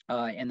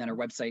 And then our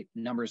website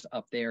numbers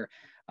up there.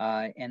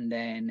 And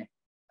then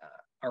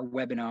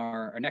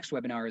our next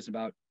webinar is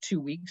about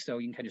 2 weeks. So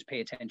you can kind of just pay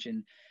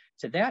attention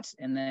to that.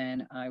 And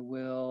then let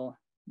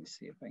me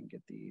see if I can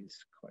get these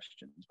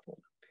questions pulled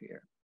up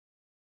here.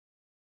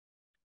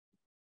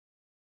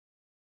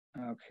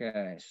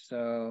 Okay,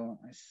 so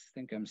I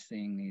think I'm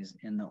seeing these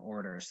in the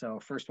order. So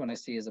first one I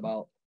see is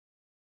about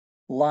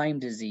Lyme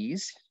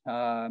disease.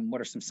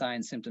 What are some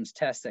signs, symptoms,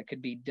 tests that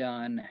could be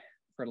done?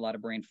 For a lot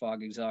of brain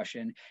fog,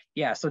 exhaustion.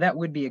 Yeah, so that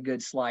would be a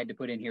good slide to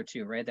put in here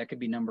too, right? That could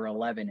be number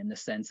 11 in the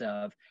sense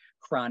of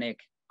chronic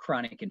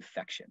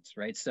infections,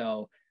 right?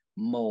 So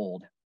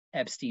mold,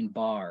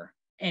 Epstein-Barr,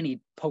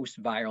 any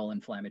post-viral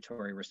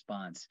inflammatory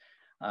response,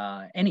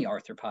 any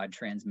arthropod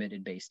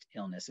transmitted based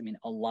illness. I mean,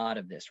 a lot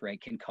of this,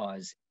 right, can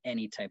cause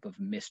any type of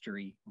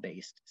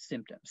mystery-based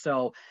symptom.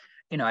 So,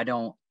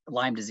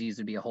 Lyme disease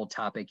would be a whole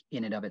topic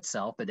in and of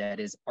itself, but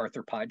that is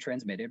arthropod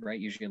transmitted, right?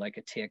 Usually like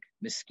a tick,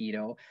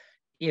 mosquito.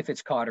 If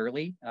it's caught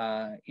early,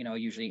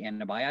 usually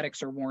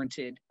antibiotics are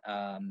warranted.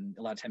 A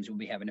lot of times we'll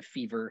be having a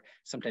fever,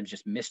 sometimes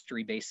just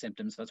mystery-based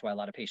symptoms. That's why a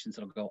lot of patients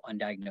will go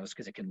undiagnosed,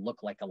 because it can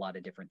look like a lot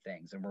of different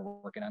things. And we're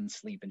working on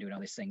sleep and doing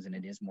all these things, and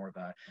it is more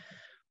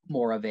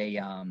of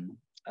a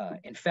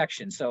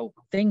infection. So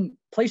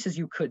places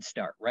you could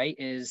start, right,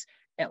 is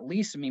at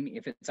least, I mean,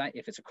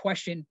 if it's a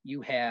question,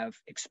 you have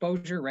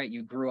exposure, right?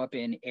 You grew up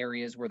in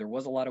areas where there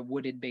was a lot of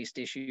wooded-based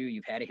issue.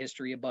 You've had a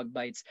history of bug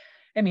bites.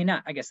 I mean,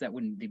 I guess that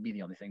wouldn't be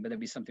the only thing, but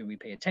that'd be something we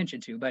pay attention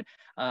to. But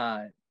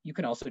you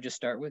can also just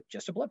start with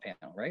just a blood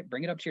panel, right?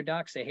 Bring it up to your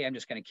doc, say, hey, I'm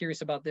just kind of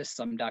curious about this.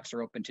 Some docs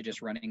are open to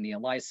just running the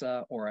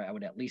ELISA, or I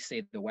would at least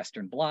say the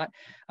Western blot.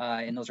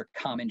 And those are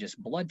common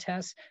just blood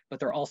tests, but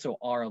there also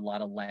are a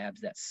lot of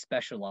labs that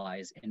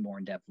specialize in more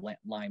in-depth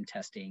Lyme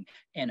testing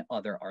and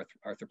other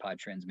arthropod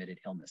transmitted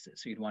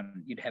illnesses. So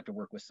you'd have to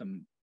work with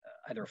some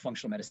either a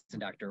functional medicine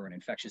doctor or an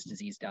infectious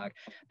disease doc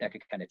that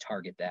could kind of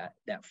target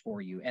that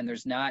for you. And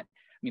there's not,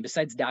 I mean,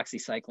 besides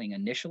doxycycline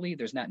initially,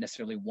 there's not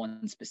necessarily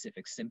one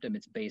specific symptom.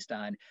 It's based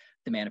on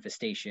the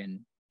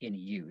manifestation in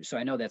you. So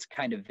I know that's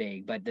kind of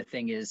vague, but the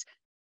thing is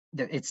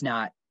that it's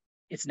not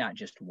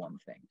just one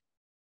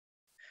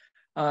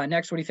thing.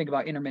 Next, what do you think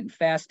about intermittent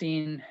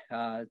fasting?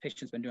 The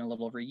patient's been doing a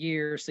little over a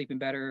year, sleeping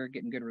better,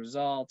 getting good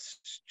results,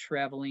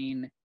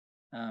 traveling,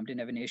 didn't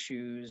have any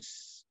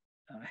issues,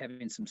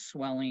 having some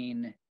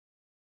swelling,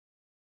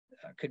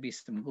 could be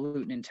some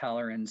gluten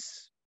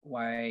intolerance.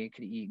 Why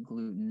could he eat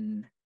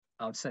gluten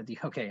outside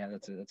okay, yeah,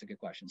 that's a good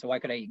question. So why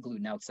could I eat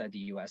gluten outside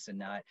the US and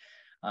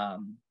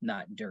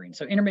not during?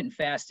 So intermittent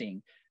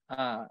fasting,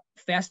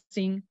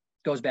 fasting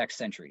goes back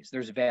centuries.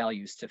 There's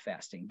values to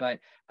fasting, but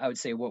I would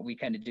say what we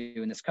kind of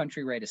do in this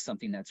country, right, is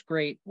something that's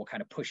great. We'll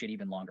kind of push it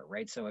even longer,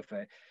 right? So if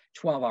a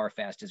 12-hour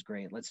fast is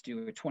great, let's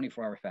do a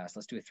 24-hour fast.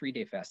 Let's do a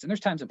 3-day fast. And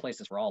there's times and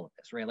places for all of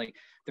this, right? Like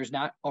there's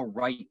not a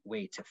right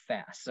way to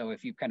fast. So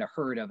if you've kind of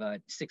heard of a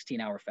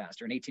 16-hour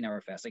fast or an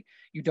 18-hour fast, like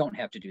you don't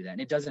have to do that.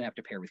 And it doesn't have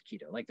to pair with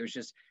keto. Like there's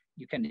just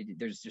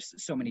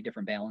so many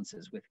different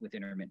balances with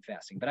intermittent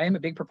fasting. But I am a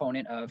big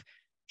proponent of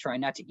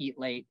trying not to eat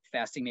late,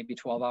 fasting maybe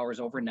 12 hours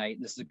overnight.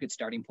 And this is a good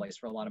starting place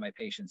for a lot of my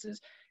patients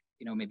is,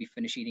 maybe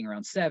finish eating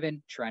around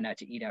 7, try not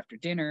to eat after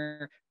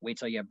dinner, wait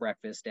till you have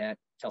breakfast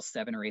till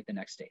 7 or 8 the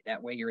next day.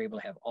 That way you're able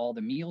to have all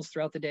the meals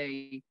throughout the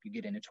day. You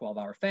get in a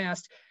 12-hour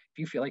fast, if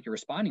you feel like you're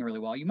responding really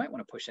well, you might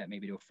want to push that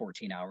maybe to a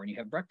 14-hour, and you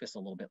have breakfast a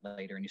little bit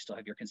later and you still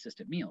have your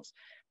consistent meals.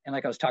 And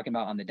like I was talking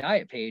about on the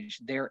diet page,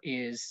 there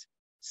is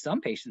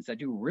some patients that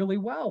do really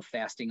well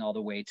fasting all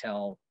the way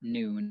till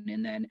noon,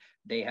 and then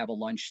they have a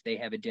lunch, they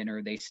have a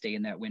dinner, they stay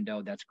in that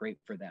window. That's great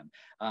for them.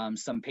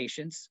 Some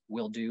patients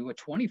will do a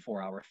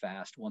 24-hour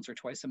fast once or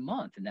twice a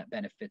month, and that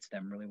benefits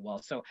them really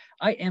well. So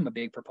I am a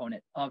big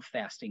proponent of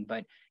fasting,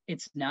 but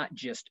it's not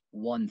just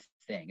one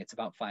thing. It's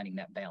about finding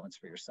that balance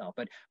for yourself.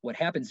 But what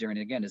happens during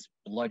it, again, is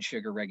blood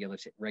sugar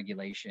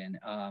regulation,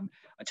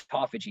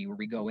 autophagy, where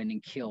we go in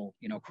and kill,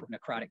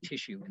 necrotic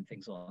tissue and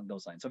things along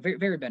those lines. So very,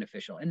 very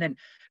beneficial. And then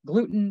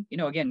gluten,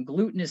 again,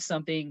 gluten is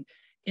something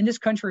in this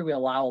country, we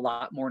allow a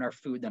lot more in our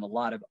food than a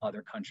lot of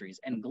other countries.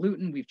 And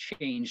gluten, we've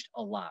changed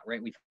a lot,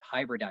 right? We've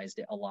hybridized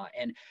it a lot.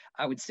 And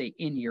I would say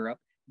in Europe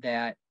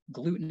that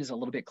gluten is a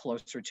little bit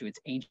closer to its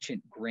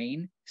ancient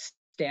grain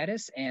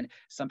status. And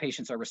some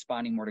patients are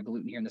responding more to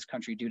gluten here in this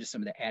country due to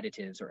some of the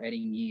additives or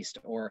adding yeast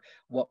or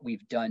what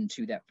we've done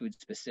to that food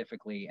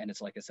specifically. And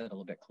it's, like I said, a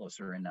little bit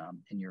closer in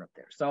Europe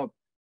there. So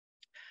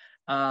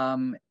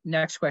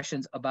next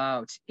question's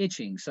about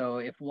itching. So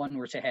if one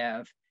were to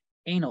have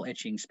anal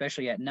itching,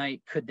 especially at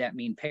night, could that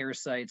mean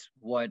parasites?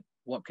 What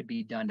could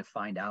be done to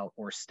find out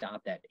or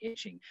stop that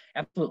itching?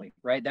 Absolutely,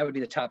 right? That would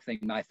be the top thing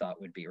my thought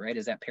would be, right?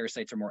 Is that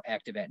parasites are more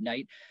active at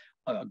night.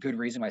 A good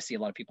reason why I see a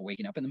lot of people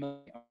waking up in the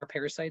morning are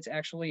parasites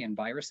actually and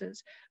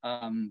viruses.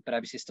 But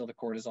obviously still the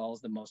cortisol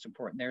is the most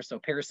important there. So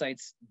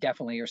parasites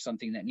definitely are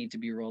something that need to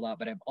be ruled out.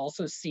 But I've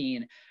also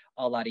seen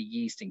a lot of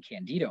yeast and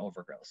candida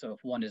overgrowth. So if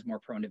one is more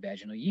prone to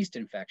vaginal yeast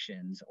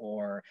infections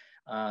or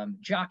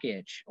jock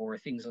itch or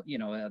things,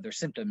 other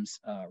symptoms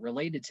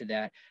related to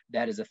that,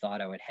 that is a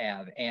thought I would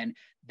have. And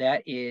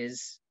that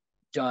is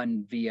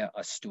done via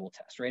a stool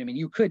test, right? I mean,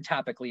 you could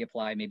topically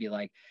apply maybe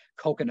like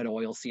coconut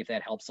oil, see if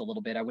that helps a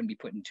little bit. I wouldn't be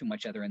putting too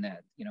much other in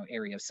that,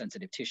 area of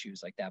sensitive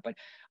tissues like that. But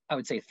I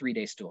would say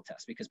 3-day stool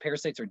test because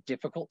parasites are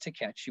difficult to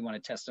catch. You want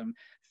to test them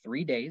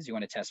 3 days. You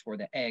want to test for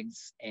the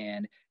eggs,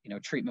 and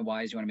treatment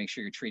wise, you want to make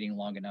sure you're treating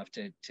long enough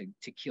to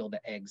kill the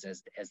eggs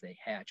as they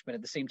hatch. But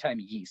at the same time,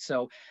 yeast.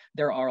 So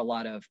there are a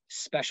lot of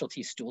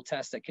specialty stool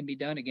tests that can be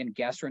done. Again,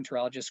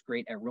 gastroenterologists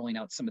great at ruling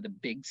out some of the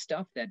big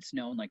stuff that's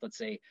known, like let's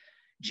say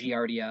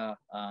Giardia,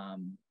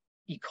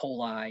 E.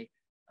 coli,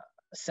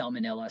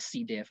 Salmonella,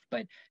 C. diff,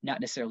 but not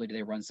necessarily do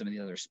they run some of the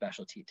other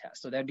specialty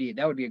tests. So that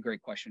would be a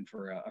great question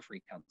for a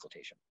free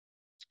consultation.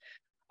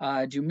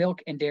 Do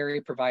milk and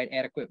dairy provide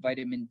adequate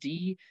vitamin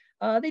D?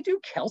 They do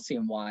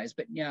calcium wise,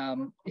 but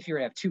if you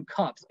have 2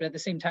 cups, but at the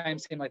same time,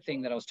 same like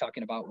thing that I was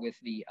talking about with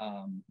the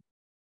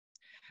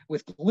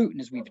with gluten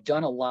is we've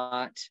done a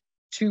lot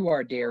to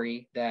our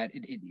dairy that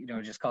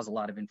it just causes a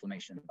lot of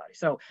inflammation in the body.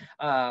 So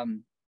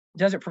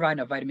does it provide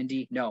enough vitamin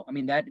D? No. I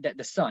mean, that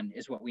the sun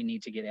is what we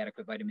need to get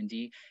adequate vitamin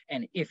D.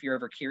 And if you're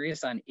ever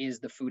curious on, is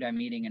the food I'm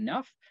eating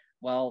enough?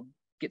 Well,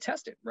 get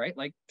tested, right?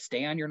 Like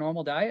stay on your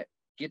normal diet,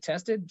 get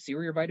tested, see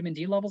where your vitamin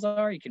D levels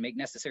are. You can make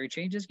necessary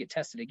changes, get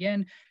tested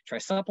again, try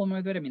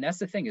supplement with it. I mean, that's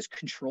the thing is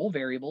control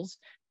variables,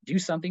 do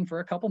something for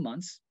a couple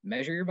months,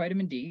 measure your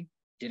vitamin D.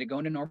 Did it go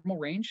into normal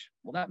range?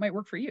 Well, that might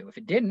work for you. If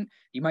it didn't,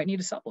 you might need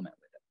a supplement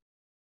with it.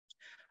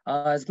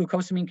 Is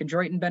glucosamine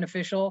chondroitin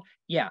beneficial?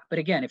 Yeah, but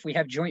again, if we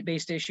have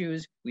joint-based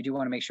issues, we do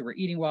want to make sure we're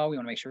eating well. We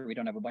want to make sure we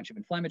don't have a bunch of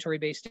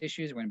inflammatory-based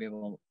issues. We're going to be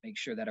able to make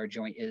sure that our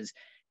joint is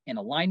in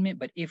alignment.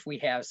 But if we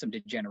have some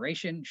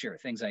degeneration, sure,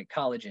 things like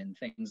collagen,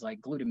 things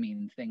like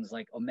glutamine, things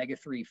like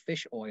omega-3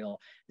 fish oil,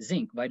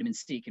 zinc, vitamin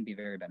C can be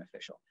very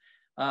beneficial.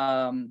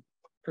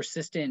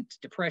 Persistent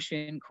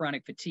depression,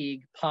 chronic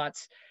fatigue,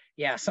 POTS.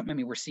 Yeah,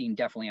 something we're seeing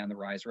definitely on the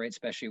rise, right?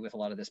 Especially with a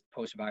lot of this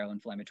post-viral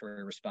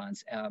inflammatory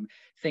response.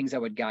 Things I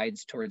would guide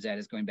towards that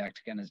is going back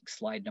to kind of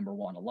slide number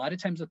 1. A lot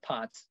of times with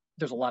POTS,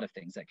 there's a lot of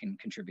things that can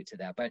contribute to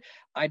that, but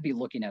I'd be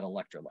looking at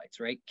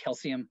electrolytes, right?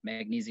 Calcium,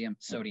 magnesium,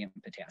 sodium,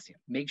 potassium.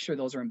 Make sure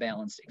those are in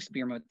balance,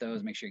 experiment with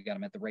those, make sure you got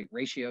them at the right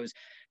ratios,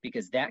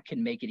 because that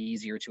can make it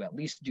easier to at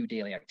least do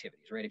daily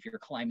activities, right? If you're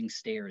climbing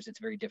stairs, it's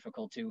very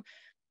difficult to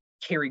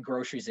carry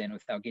groceries in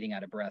without getting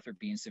out of breath or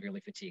being severely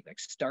fatigued. Like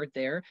start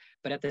there,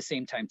 but at the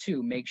same time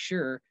too, make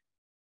sure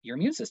your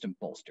immune system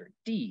bolstered.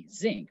 D,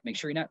 zinc, make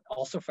sure you're not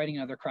also fighting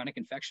another chronic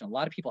infection. A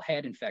lot of people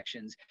had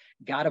infections,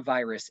 got a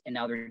virus, and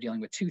now they're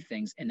dealing with 2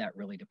 things, and that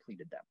really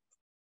depleted them.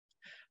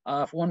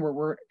 If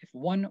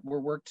one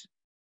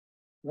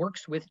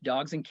works with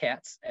dogs and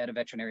cats at a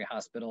veterinary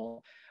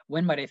hospital,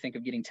 when might I think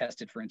of getting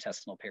tested for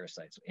intestinal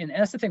parasites? And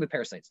that's the thing with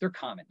parasites, they're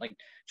common. Like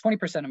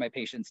 20% of my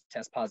patients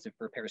test positive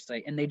for a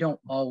parasite, and they don't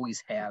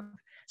always have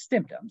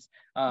symptoms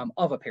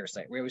of a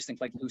parasite. We always think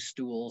like loose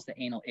stools, the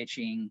anal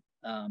itching,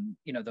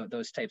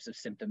 those types of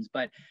symptoms.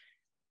 But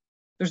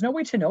there's no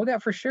way to know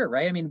that for sure,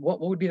 right? I mean,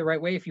 what would be the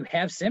right way if you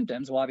have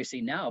symptoms? Well,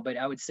 obviously now, but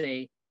I would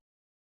say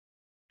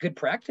good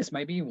practice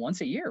might be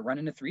once a year,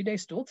 running a 3-day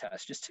stool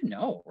test just to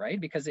know, right?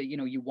 Because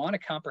you want a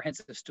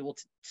comprehensive stool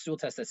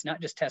test that's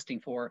not just testing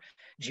for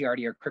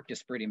Giardia or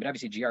Cryptosporidium, but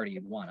obviously Giardia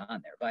you want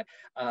on there. But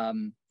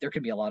there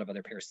could be a lot of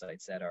other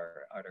parasites that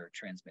are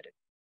transmitted.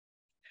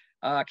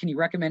 Can you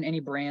recommend any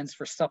brands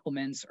for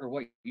supplements or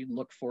what you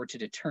look for to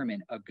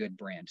determine a good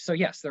brand? So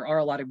yes, there are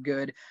a lot of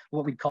good,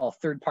 what we call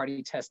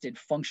third-party tested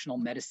functional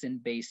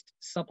medicine-based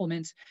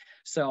supplements.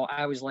 So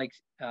I always like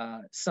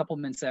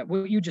supplements that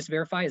what you just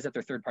verify is that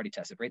they're third-party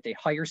tested, right? They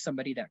hire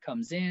somebody that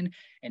comes in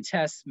and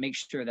tests, make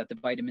sure that the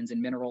vitamins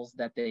and minerals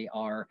that they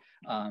are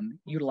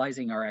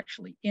utilizing are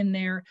actually in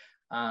there,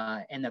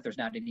 and that there's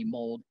not any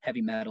mold,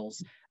 heavy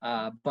metals.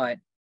 But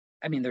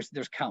I mean,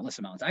 there's countless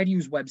amounts. I'd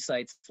use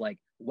websites like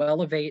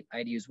Wellevate.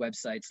 I'd use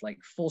websites like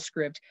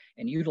FullScript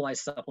and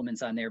utilize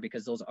supplements on there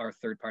because those are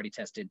third-party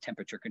tested,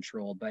 temperature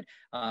controlled. But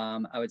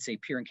I would say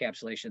Pure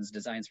Encapsulations,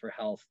 Designs for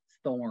Health,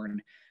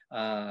 Thorne,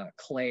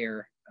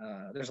 Claire.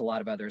 There's a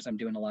lot of others. I'm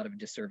doing a lot of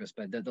disservice,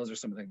 but those are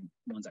some of the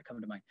ones that come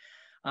to mind.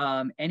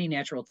 Any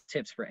natural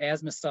tips for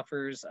asthma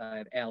sufferers?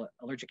 I have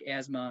allergic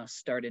asthma,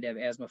 started to have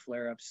asthma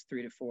flare-ups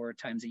 3 to 4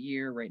 times a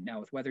year. Right now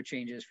with weather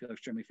changes, feel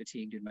extremely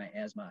fatigued due to my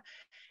asthma.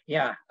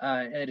 Yeah,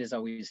 it is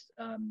always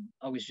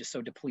just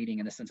so depleting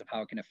in the sense of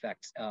how it can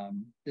affect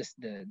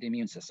the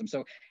immune system.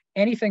 So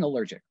anything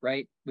allergic,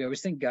 right? We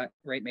always think gut,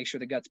 right? Make sure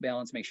the gut's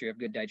balanced, make sure you have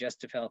good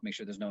digestive health, make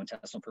sure there's no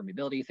intestinal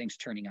permeability, things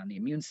turning on the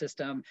immune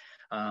system.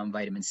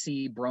 Vitamin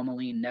C,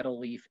 bromelain, nettle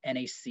leaf,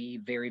 NAC,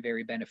 very,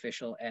 very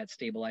beneficial at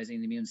stabilizing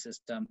the immune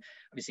system.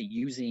 Obviously,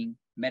 using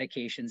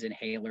medications,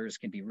 inhalers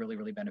can be really,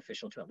 really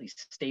beneficial to at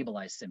least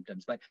stabilize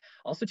symptoms, but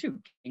also too,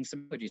 getting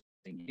some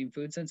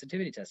food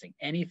sensitivity testing,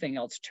 anything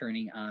else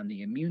turning on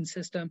the immune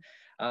system.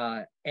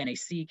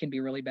 NAC can be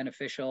really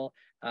beneficial.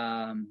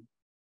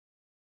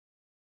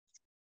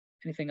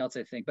 Anything else,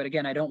 I think. But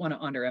again, I don't want to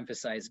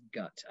underemphasize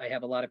gut. I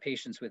have a lot of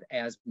patients with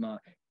asthma,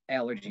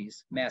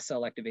 allergies, mast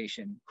cell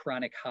activation,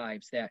 chronic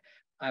hives that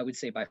I would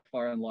say by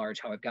far and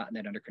large, how I've gotten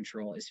that under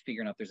control is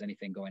figuring out if there's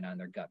anything going on in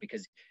their gut,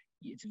 because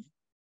it's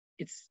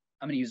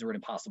I'm going to use the word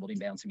impossible to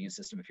balance immune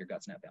system if your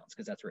gut's not balanced,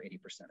 because that's where 80%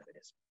 of it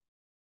is.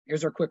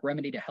 Here's our quick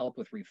remedy to help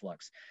with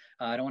reflux.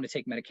 I don't want to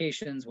take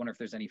medications. Wonder if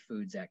there's any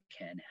foods that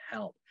can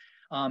help.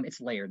 It's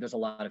layered. There's a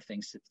lot of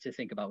things to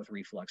think about with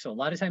reflux. So a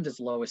lot of times it's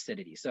low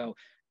acidity. So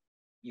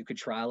you could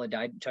talk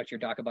to your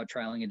doc about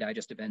trialing a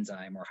digestive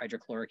enzyme or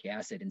hydrochloric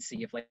acid and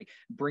see if like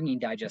bringing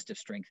digestive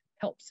strength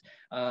helps.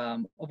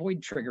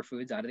 Avoid trigger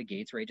foods out of the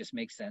gates, right? It just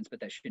makes sense, but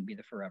that shouldn't be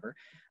the forever.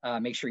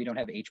 Make sure you don't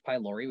have H.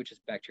 pylori, which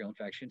is bacterial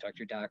infection. Talk to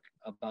your doc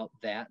about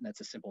that. And that's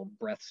a simple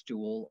breath,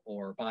 stool,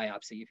 or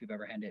biopsy if you've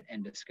ever had an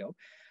endoscope.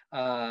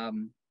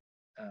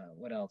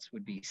 What else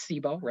would be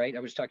SIBO, right?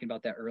 I was talking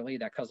about that earlier.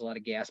 That causes a lot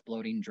of gas,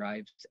 bloating,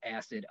 drives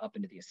acid up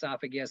into the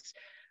esophagus.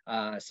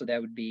 So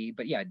that would be,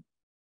 but yeah,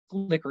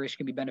 licorice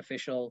can be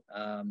beneficial.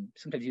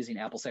 Sometimes using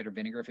apple cider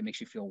vinegar if it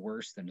makes you feel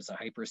worse, then it's a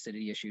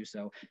hyperacidity issue.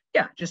 So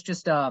yeah, there's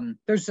just a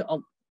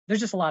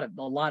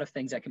lot of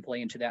things that can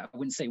play into that. I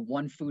wouldn't say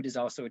one food is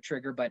also a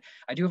trigger, but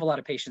I do have a lot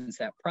of patients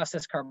that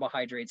processed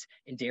carbohydrates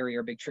and dairy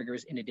are big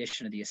triggers in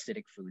addition to the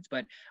acidic foods.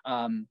 But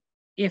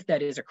if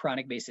that is a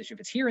chronic based issue, if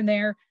it's here and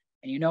there,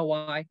 and you know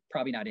why,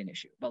 probably not an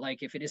issue. But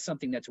like if it is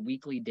something that's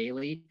weekly,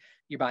 daily,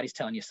 your body's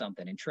telling you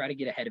something, and try to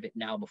get ahead of it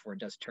now before it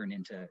does turn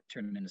into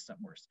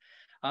something worse.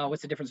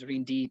 What's the difference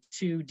between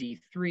D2,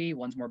 D3?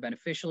 One's more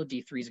beneficial.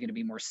 D3 is going to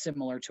be more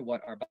similar to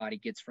what our body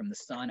gets from the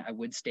sun. I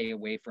would stay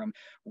away from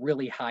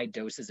really high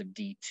doses of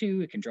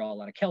D2. It can draw a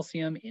lot of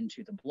calcium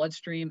into the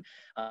bloodstream.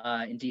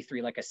 And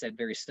D3, like I said,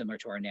 very similar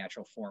to our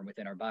natural form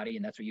within our body,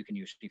 and that's what you can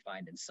usually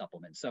find in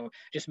supplements. So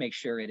just make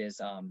sure it is,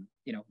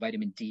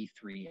 vitamin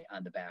D3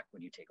 on the back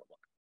when you take a look.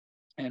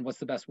 And what's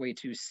the best way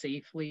to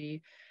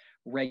safely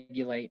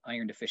regulate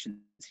iron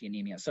deficiency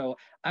anemia? So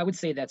I would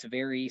say that's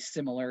very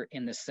similar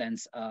in the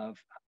sense of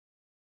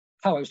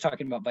how I was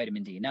talking about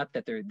vitamin D. Not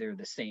that they're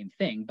the same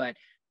thing, but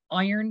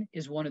iron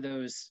is one of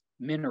those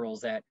minerals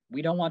that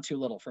we don't want too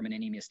little from an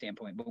anemia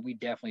standpoint, but we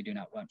definitely do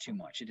not want too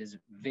much. It is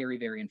very,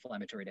 very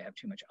inflammatory to have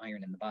too much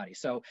iron in the body.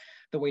 So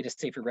the way to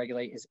safely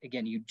regulate is,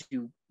 again, you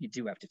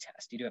do have to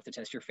test. You do have to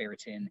test your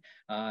ferritin.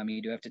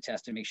 You do have to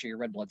test and make sure your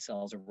red blood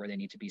cells are where they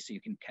need to be, so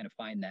you can kind of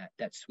find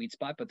that sweet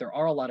spot. But there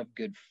are a lot of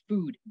good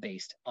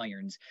food-based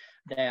irons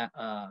that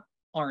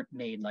aren't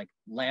made like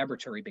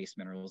laboratory-based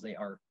minerals. They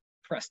are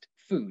pressed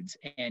foods,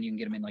 and you can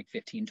get them in like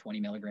 15, 20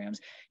 milligrams.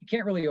 You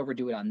can't really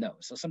overdo it on those.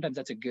 So sometimes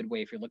that's a good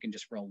way if you're looking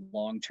just for a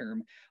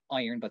long-term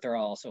iron, but there are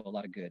also a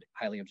lot of good,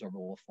 highly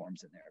absorbable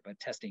forms in there. But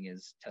testing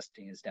is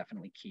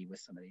definitely key with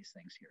some of these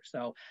things here.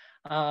 So,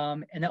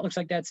 and that looks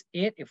like that's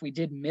it. If we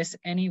did miss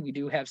any, we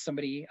do have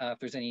somebody, if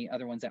there's any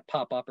other ones that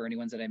pop up or any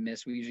ones that I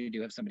missed, we usually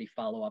do have somebody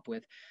follow up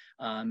with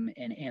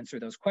and answer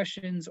those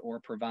questions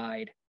or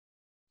provide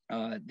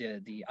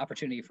the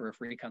opportunity for a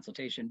free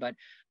consultation. But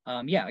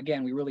yeah,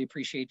 again, we really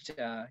appreciate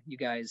you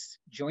guys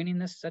joining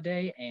this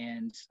today.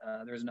 And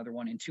there's another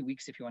one in 2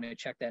 weeks if you want to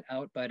check that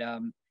out. But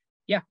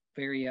yeah,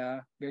 very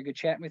good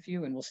chatting with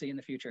you, and we'll see you in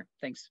the future.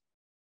 Thanks.